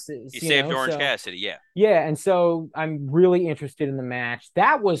he saved Orange Cassidy. Yeah. Yeah, and so I'm really interested in the match.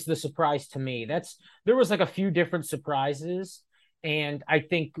 That was the surprise to me. There was a few different surprises, and I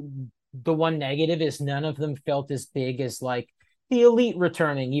think the one negative is none of them felt as big as the Elite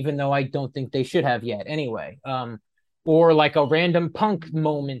returning, even though I don't think they should have yet. Anyway, or a random Punk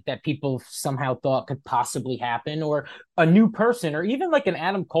moment that people somehow thought could possibly happen, or a new person, or even an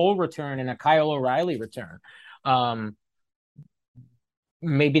Adam Cole return and a Kyle O'Reilly return.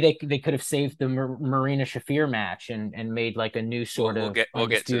 Maybe they could have saved the Marina Shafir match and made a new sort of we'll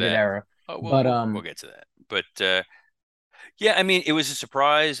get to that era. We'll get to that. But yeah, it was a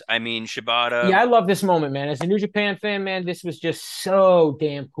surprise. Shibata. Yeah, I love this moment, man. As a New Japan fan, man, this was just so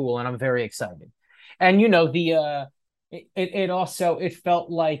damn cool, and I'm very excited. And it felt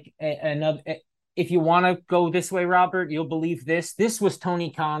like another. If you want to go this way, Robert, you'll believe this. This was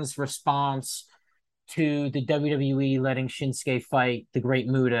Tony Khan's response to the WWE letting Shinsuke fight the Great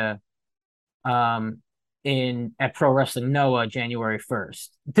Muta at Pro Wrestling Noah January 1st.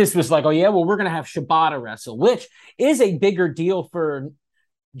 This was we're gonna have Shibata wrestle, which is a bigger deal for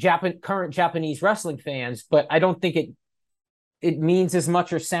current Japanese wrestling fans, but I don't think it means as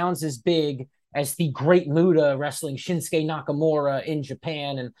much or sounds as big as the Great Muta wrestling Shinsuke Nakamura in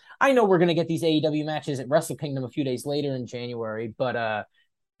Japan. And I know we're going to get these AEW matches at Wrestle Kingdom a few days later in January, but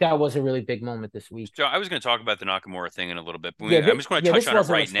that was a really big moment this week. So I was going to talk about the Nakamura thing in a little bit, but I'm just going to touch on it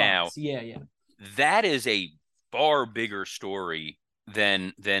right now. Yeah. That is a far bigger story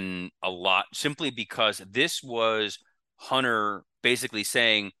than a lot, simply because this was Hunter basically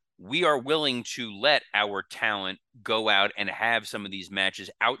saying, we are willing to let our talent go out and have some of these matches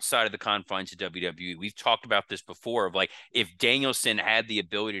outside of the confines of WWE. We've talked about this before of like, if Danielson had the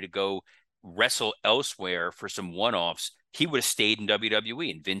ability to go wrestle elsewhere for some one-offs, he would have stayed in WWE,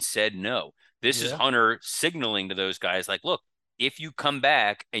 and Vince said no. This is Hunter signaling to those guys like, look, if you come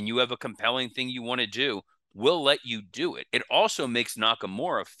back and you have a compelling thing you want to do, we'll let you do it. It also makes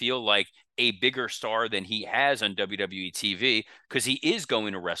Nakamura feel like a bigger star than he has on WWE TV, because he is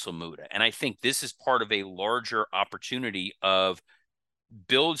going to wrestle Muta. And I think this is part of a larger opportunity of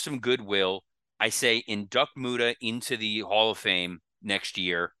build some goodwill. I say induct Muta into the Hall of Fame next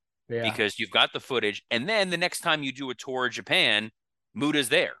year, because you've got the footage. And then the next time you do a tour of Japan, Muta's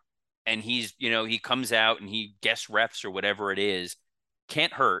there. And he's, he comes out and he guest refs or whatever it is.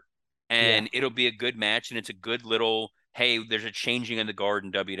 Can't hurt. And it'll be a good match, and it's a good little, hey, there's a changing in the guard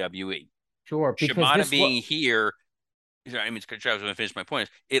in WWE. Sure. Shibata being here, I mean, I was going to finish my point,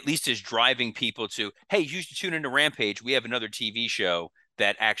 at least is driving people to, hey, you should tune into Rampage. We have another TV show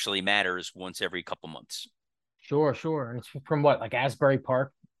that actually matters once every couple months. Sure. And it's from what, like Asbury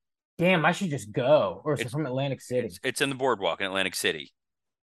Park? Damn, I should just go. Or is it from Atlantic City? It's in the boardwalk in Atlantic City.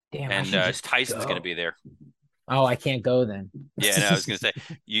 Damn, and Tyson's going to be there. Oh, I can't go then. Yeah, no, I was gonna say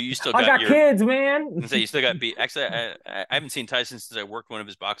you still got. I got kids, man. You still got beat. Actually, I haven't seen Tyson since I worked one of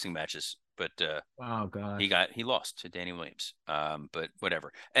his boxing matches, but oh god, he lost to Danny Williams. But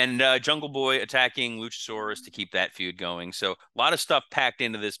whatever. And Jungle Boy attacking Luchasaurus to keep that feud going. So a lot of stuff packed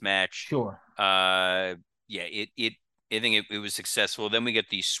into this match. Sure. I think it was successful. Then we get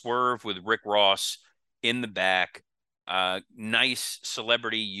the swerve with Rick Ross in the back. Nice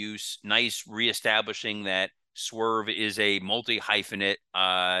celebrity use. Nice reestablishing that Swerve is a multi-hyphenate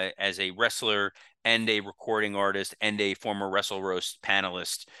as a wrestler and a recording artist and a former Wrestle Roast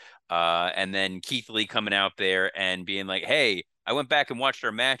panelist. And then Keith Lee coming out there and being like, hey, I went back and watched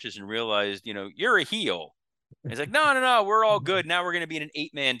our matches and realized, you're a heel. And he's like, no, we're all good. Now we're going to be in an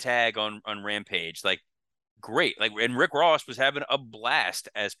 8-man tag on Rampage. Like, great. Like, and Rick Ross was having a blast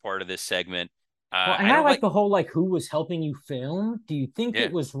as part of this segment. And I like the whole, like, who was helping you film? Do you think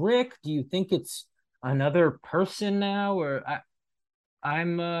it was Rick? Do you think it's another person now? Or I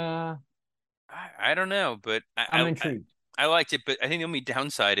don't know, but I'm intrigued. I liked it, but I think the only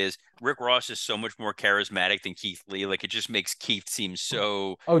downside is Rick Ross is so much more charismatic than Keith Lee. Like, it just makes Keith seem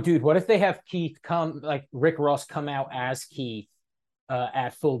so... Oh, dude, what if they have Rick Ross come out as Keith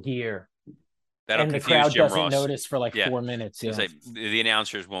at Full Gear? That'll and the confuse crowd Jim doesn't Ross. notice for 4 minutes. Yeah. Like, the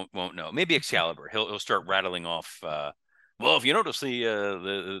announcers won't know. Maybe Excalibur. He'll start rattling off. Well, if you notice,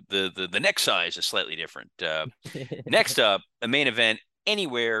 the neck size is slightly different. Next up, a main event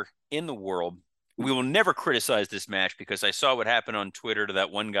anywhere in the world. We will never criticize this match because I saw what happened on Twitter to that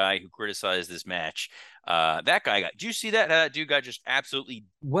one guy who criticized this match. That guy did you see that? That dude got just absolutely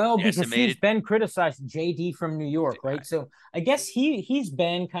because he's been criticized, JD from New York, right? So I guess he's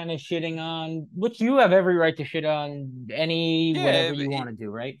been kind of shitting on, which you have every right to shit on whatever you want to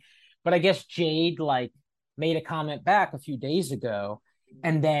do, right? But I guess Jade made a comment back a few days ago,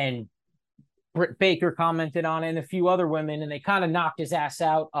 and then Britt Baker commented on it and a few other women, and they kind of knocked his ass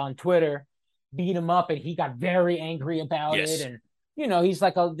out on Twitter, beat him up, and he got very angry about it. And he's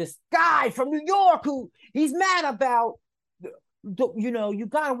like this guy from New York who he's mad about. You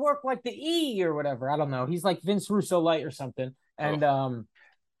gotta work like the E or whatever. I don't know. He's like Vince Russo light or something. And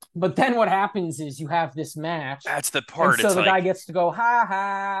but then what happens is you have this match. That's the part. And so the guy gets to go ha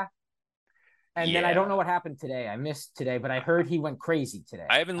ha. And then I don't know what happened today. I missed today, but I heard he went crazy today.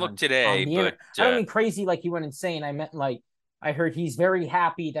 I haven't looked today, but I don't mean crazy like he went insane. I meant I heard he's very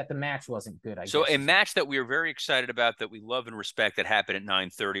happy that the match wasn't good. So a match that we are very excited about, that we love and respect, that happened at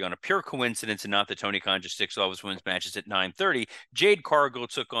 9:30 on a pure coincidence, and not that Tony Khan just sticks all his women's matches at 9:30. Jade Cargill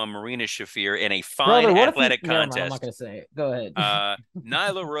took on Marina Shafir in a fine athletic contest. I'm not going to say it. Go ahead.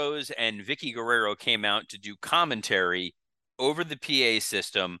 Nyla Rose and Vicky Guerrero came out to do commentary over the PA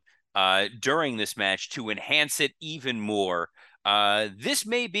system during this match to enhance it even more. This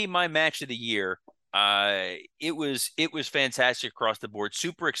may be my match of the year. It was fantastic across the board.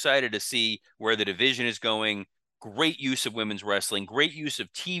 Super excited to see where the division is going. Great use of women's wrestling, great use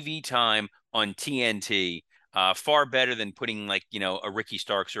of TV time on TNT. Far better than putting like, a Ricky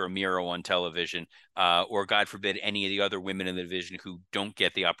Starks or a Miro on television, or God forbid any of the other women in the division who don't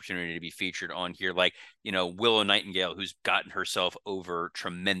get the opportunity to be featured on here, like, Willow Nightingale, who's gotten herself over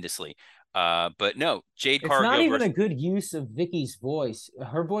tremendously. But no, Jade Cargill. It's not even a good use of Vicky's voice.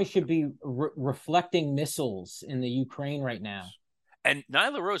 Her voice should be reflecting missiles in the Ukraine right now. And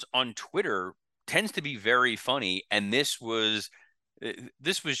Nyla Rose on Twitter tends to be very funny, and this was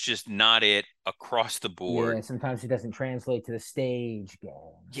just not it across the board. Yeah, sometimes it doesn't translate to the stage.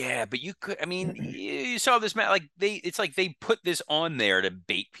 Yeah, but you saw this match, like it's like they put this on there to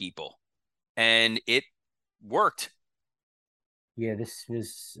bait people, and it worked. Yeah, this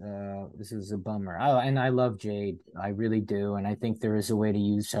was a bummer. I love Jade, I really do, and I think there is a way to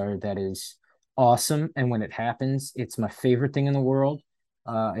use her that is awesome. And when it happens, it's my favorite thing in the world.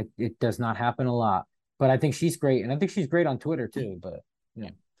 It does not happen a lot, but I think she's great, and I think she's great on Twitter too. But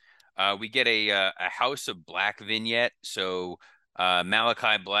yeah, we get a House of Black vignette. So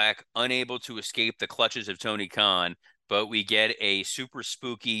Malachi Black unable to escape the clutches of Tony Khan, but we get a super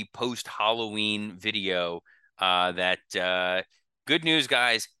spooky post Halloween video. That good news,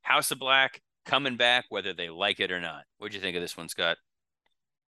 guys. House of Black coming back, whether they like it or not. What'd you think of this one, Scott?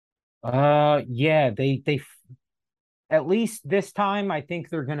 Yeah, they at least this time I think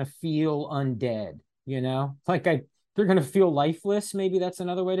they're gonna feel undead. They're gonna feel lifeless. Maybe that's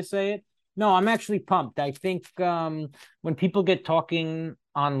another way to say it. No, I'm actually pumped. I think when people get talking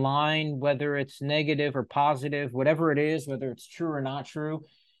online, whether it's negative or positive, whatever it is, whether it's true or not true,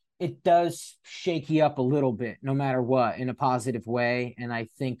 it does shake you up a little bit, no matter what, in a positive way. And I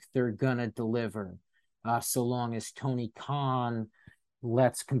think they're going to deliver so long as Tony Khan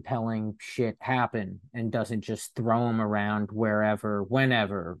lets compelling shit happen and doesn't just throw them around wherever,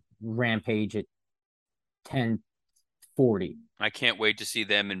 whenever, Rampage at 10:40. I can't wait to see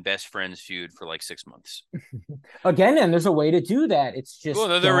them in Best Friends feud for like 6 months. Again, and there's a way to do that. It's just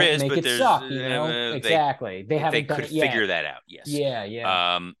there is, make but it suck. Exactly. They haven't done it yet. Figure that out. Yes.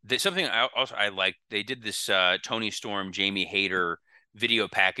 Yeah. Something I like. They did this Tony Storm, Jamie Hayter video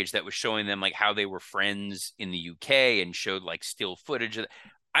package that was showing them like how they were friends in the UK and showed like still footage.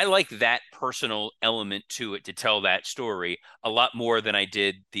 I like that personal element to it to tell that story a lot more than I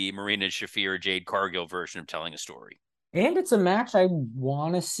did the Marina Shafir, Jade Cargill version of telling a story. And it's a match I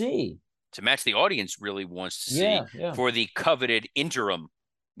want to see. It's a match the audience really wants to see for the coveted interim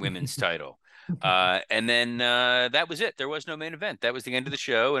women's title. And then that was it. There was no main event. That was the end of the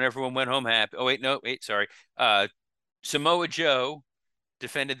show, and everyone went home happy. Oh, wait, sorry. Samoa Joe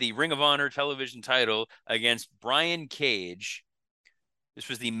defended the Ring of Honor television title against Brian Cage. This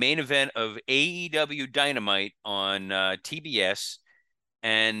was the main event of AEW Dynamite on TBS.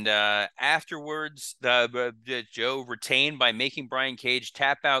 And afterwards, Joe retained by making Brian Cage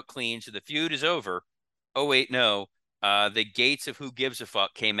tap out clean, so the feud is over. Oh, wait, no. The Gates of Who Gives a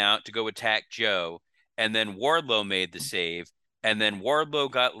Fuck came out to go attack Joe, and then Wardlow made the save, and then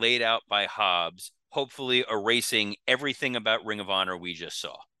Wardlow got laid out by Hobbs, hopefully erasing everything about Ring of Honor we just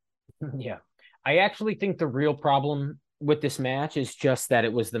saw. Yeah. I actually think the real problem with this match is just that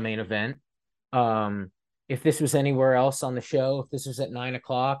it was the main event. If this was anywhere else on the show, if this was at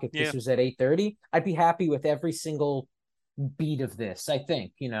 9:00, if this was at 8:30, I'd be happy with every single beat of this. I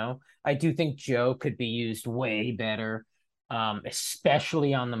think, I do think Joe could be used way better,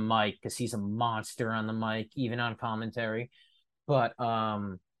 especially on the mic, because he's a monster on the mic, even on commentary. But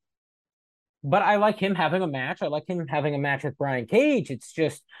I like him having a match. I like him having a match with Brian Cage. It's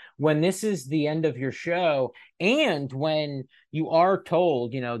just when this is the end of your show, and when you are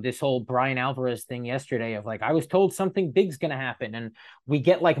told, this whole Brian Alvarez thing yesterday of like, I was told something big's going to happen, and we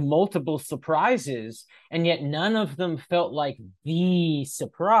get like multiple surprises, and yet none of them felt like the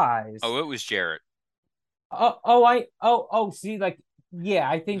surprise. Oh, it was Jarrett. See, like, yeah,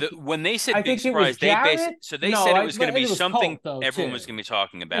 I think when they said big surprise, they said it was going to be something Colt, everyone was going to be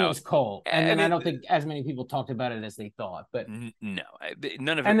talking about. It was Colt, and then I don't think as many people talked about it as they thought. But no,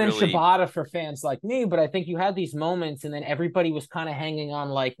 none of it. And then really... Shibata for fans like me. But I think you had these moments, and then everybody was kind of hanging on,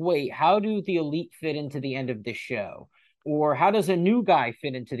 like, wait, how do the Elite fit into the end of this show? Or how does a new guy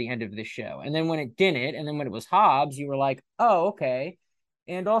fit into the end of this show? And then when it didn't, and then when it was Hobbs, you were like, oh, okay.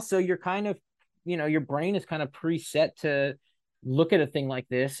 And also, you're kind of, your brain is kind of preset to look at a thing like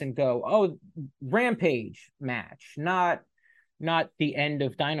this and go, oh, Rampage match, not the end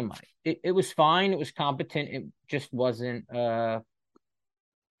of Dynamite. It was fine. It was competent. It just wasn't a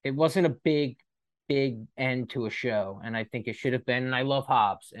big end to a show. And I think it should have been. And I love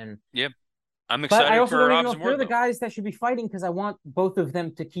Hobbs. And yep. I'm excited for Hobbs. But I also don't even know if they're the guys that should be fighting, because I want both of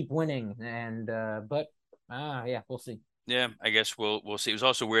them to keep winning. And we'll see. Yeah, I guess we'll see. It was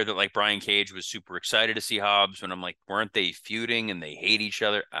also weird that like Brian Cage was super excited to see Hobbs when I'm like, weren't they feuding and they hate each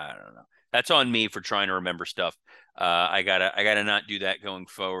other? I don't know. That's on me for trying to remember stuff. I gotta not do that going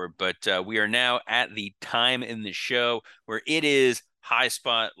forward. But we are now at the time in the show where it is high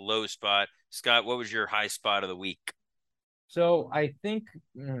spot, low spot. Scott, what was your high spot of the week? So I think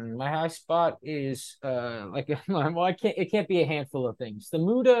my high spot is well, it can't be a handful of things. The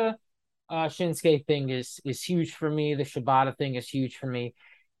Muda Shinsuke thing is huge for me. The Shibata thing is huge for me.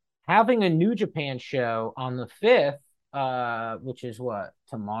 Having a New Japan show on the 5th, which is what,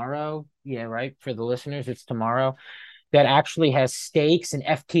 tomorrow? Yeah, right. For the listeners, it's tomorrow. That actually has stakes, and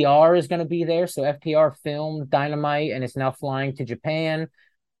FTR is going to be there. So FTR filmed Dynamite and is now flying to Japan.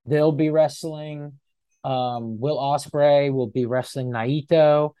 They'll be wrestling. Will Ospreay will be wrestling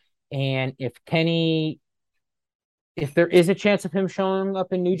Naito. And if there is a chance of him showing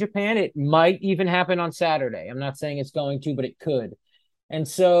up in New Japan, it might even happen on Saturday. I'm not saying it's going to, but it could. And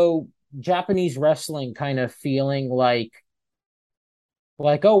so Japanese wrestling kind of feeling like,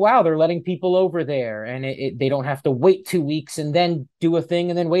 oh, wow, they're letting people over there, and they don't have to wait 2 weeks and then do a thing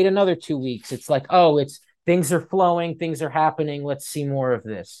and then wait another 2 weeks. It's like, oh, things are flowing, things are happening. Let's see more of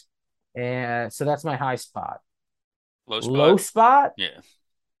this. And so that's my high spot. Low spot? Yeah.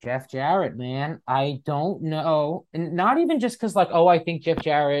 Jeff Jarrett, man. I don't know. And not even just because, like, oh, I think Jeff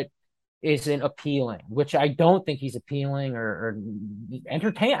Jarrett isn't appealing, which I don't think he's appealing or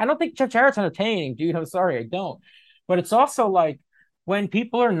entertaining. I don't think Jeff Jarrett's entertaining, dude. I'm sorry, I don't. But it's also like when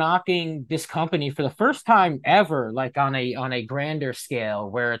people are knocking this company for the first time ever, like on a grander scale,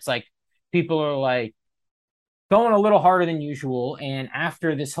 where it's like people are like going a little harder than usual. And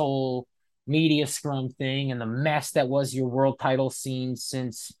after this whole media scrum thing and the mess that was your world title scene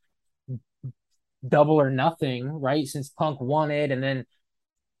since Double or Nothing, right? Since Punk won it, and then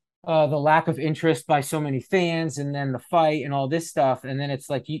the lack of interest by so many fans, and then the fight and all this stuff. And then it's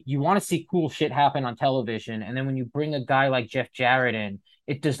like you want to see cool shit happen on television. And then when you bring a guy like Jeff Jarrett in,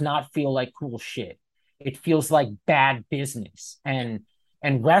 it does not feel like cool shit. It feels like bad business. And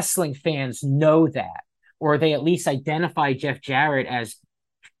wrestling fans know that, or they at least identify Jeff Jarrett as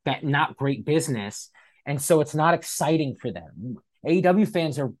that not great business. And so it's not exciting for them. AEW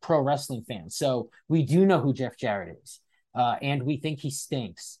fans are pro wrestling fans. So we do know who Jeff Jarrett is. And we think he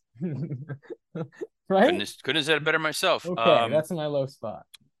stinks. Right? Couldn't have said it better myself. Okay, that's my low spot.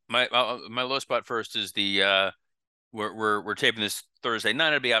 My low spot first is the we're taping this Thursday night.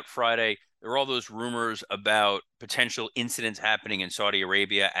 It'll be out Friday. There are all those rumors about potential incidents happening in Saudi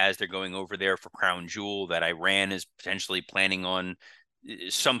Arabia as they're going over there for Crown Jewel, that Iran is potentially planning on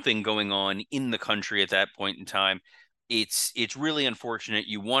something going on in the country at that point in time. It's really unfortunate.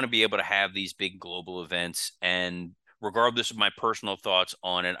 You want to be able to have these big global events, and regardless of my personal thoughts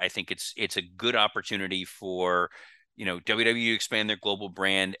on it, I think it's a good opportunity for, WWE to expand their global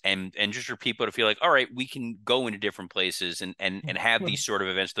brand and just for people to feel like, all right, we can go into different places and have these sort of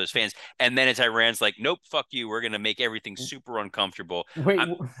events to those fans. And then it's Iran's like, nope, fuck you. We're going to make everything super uncomfortable. Wait,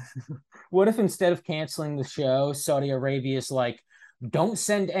 what if instead of canceling the show, Saudi Arabia is like, don't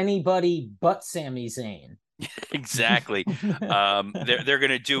send anybody but Sami Zayn? Exactly. They're going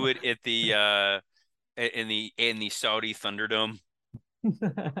to do it at the in the Saudi Thunderdome.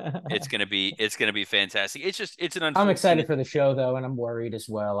 It's gonna be fantastic. It's an. I'm excited for the show though, and I'm worried as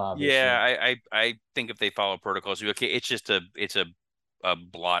well. Obviously. Yeah, I think if they follow protocols, okay. It's just a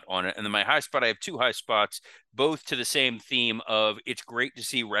blot on it. And then my high spot, I have two high spots, both to the same theme of it's great to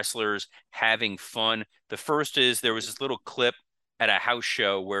see wrestlers having fun. The first is there was this little clip at a house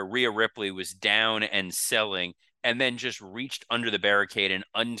show where Rhea Ripley was down and selling, and then just reached under the barricade and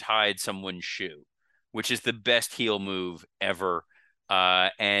untied someone's shoe, which is the best heel move ever.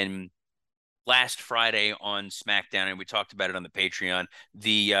 And last Friday on SmackDown, and we talked about it on the Patreon,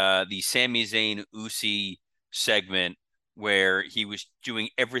 the Sami Zayn Usi segment where he was doing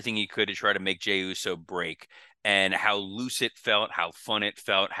everything he could to try to make Jey Uso break, and how loose it felt, how fun it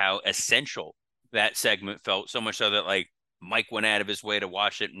felt, how essential that segment felt, so much so that like Mike went out of his way to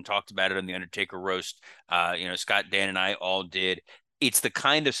watch it and talked about it on the Undertaker roast. Scott, Dan, and I all did. It's the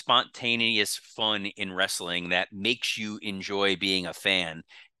kind of spontaneous fun in wrestling that makes you enjoy being a fan.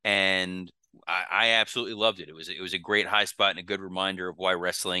 And I absolutely loved it. It was a great high spot and a good reminder of why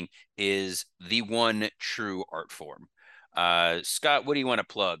wrestling is the one true art form. Scott, what do you want to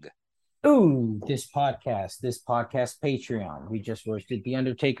plug? Ooh, this podcast Patreon. We just roasted The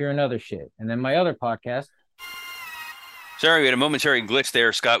Undertaker and other shit. And then my other podcast. Sorry, we had a momentary glitch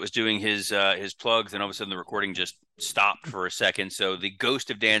there. Scott was doing his plugs, and all of a sudden the recording just stopped for a second, so the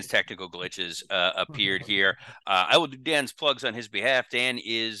ghost of Dan's technical glitches appeared here. I will do Dan's plugs on his behalf. Dan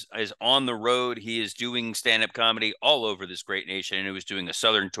is on the road. He is doing stand-up comedy all over this great nation, and he was doing a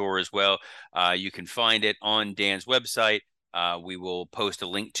Southern tour as well. You can find it on Dan's website. We will post a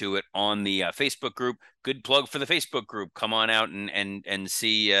link to it on the Facebook group. Good plug for the Facebook group. Come on out and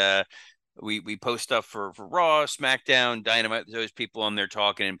see. We post stuff for Raw, SmackDown, Dynamite. There's always people on there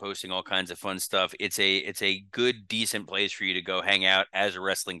talking and posting all kinds of fun stuff. It's a good, decent place for you to go hang out as a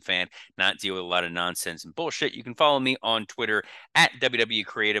wrestling fan, not deal with a lot of nonsense and bullshit. You can follow me on Twitter at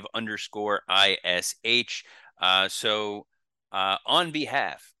WWCreative_ISH. So on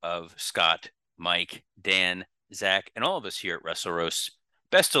behalf of Scott, Mike, Dan, Zach, and all of us here at Wrestle Roast,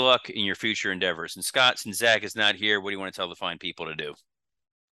 best of luck in your future endeavors. And Scott, since Zach is not here, what do you want to tell the fine people to do?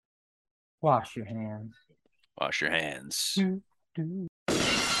 Wash your hands. Wash your hands.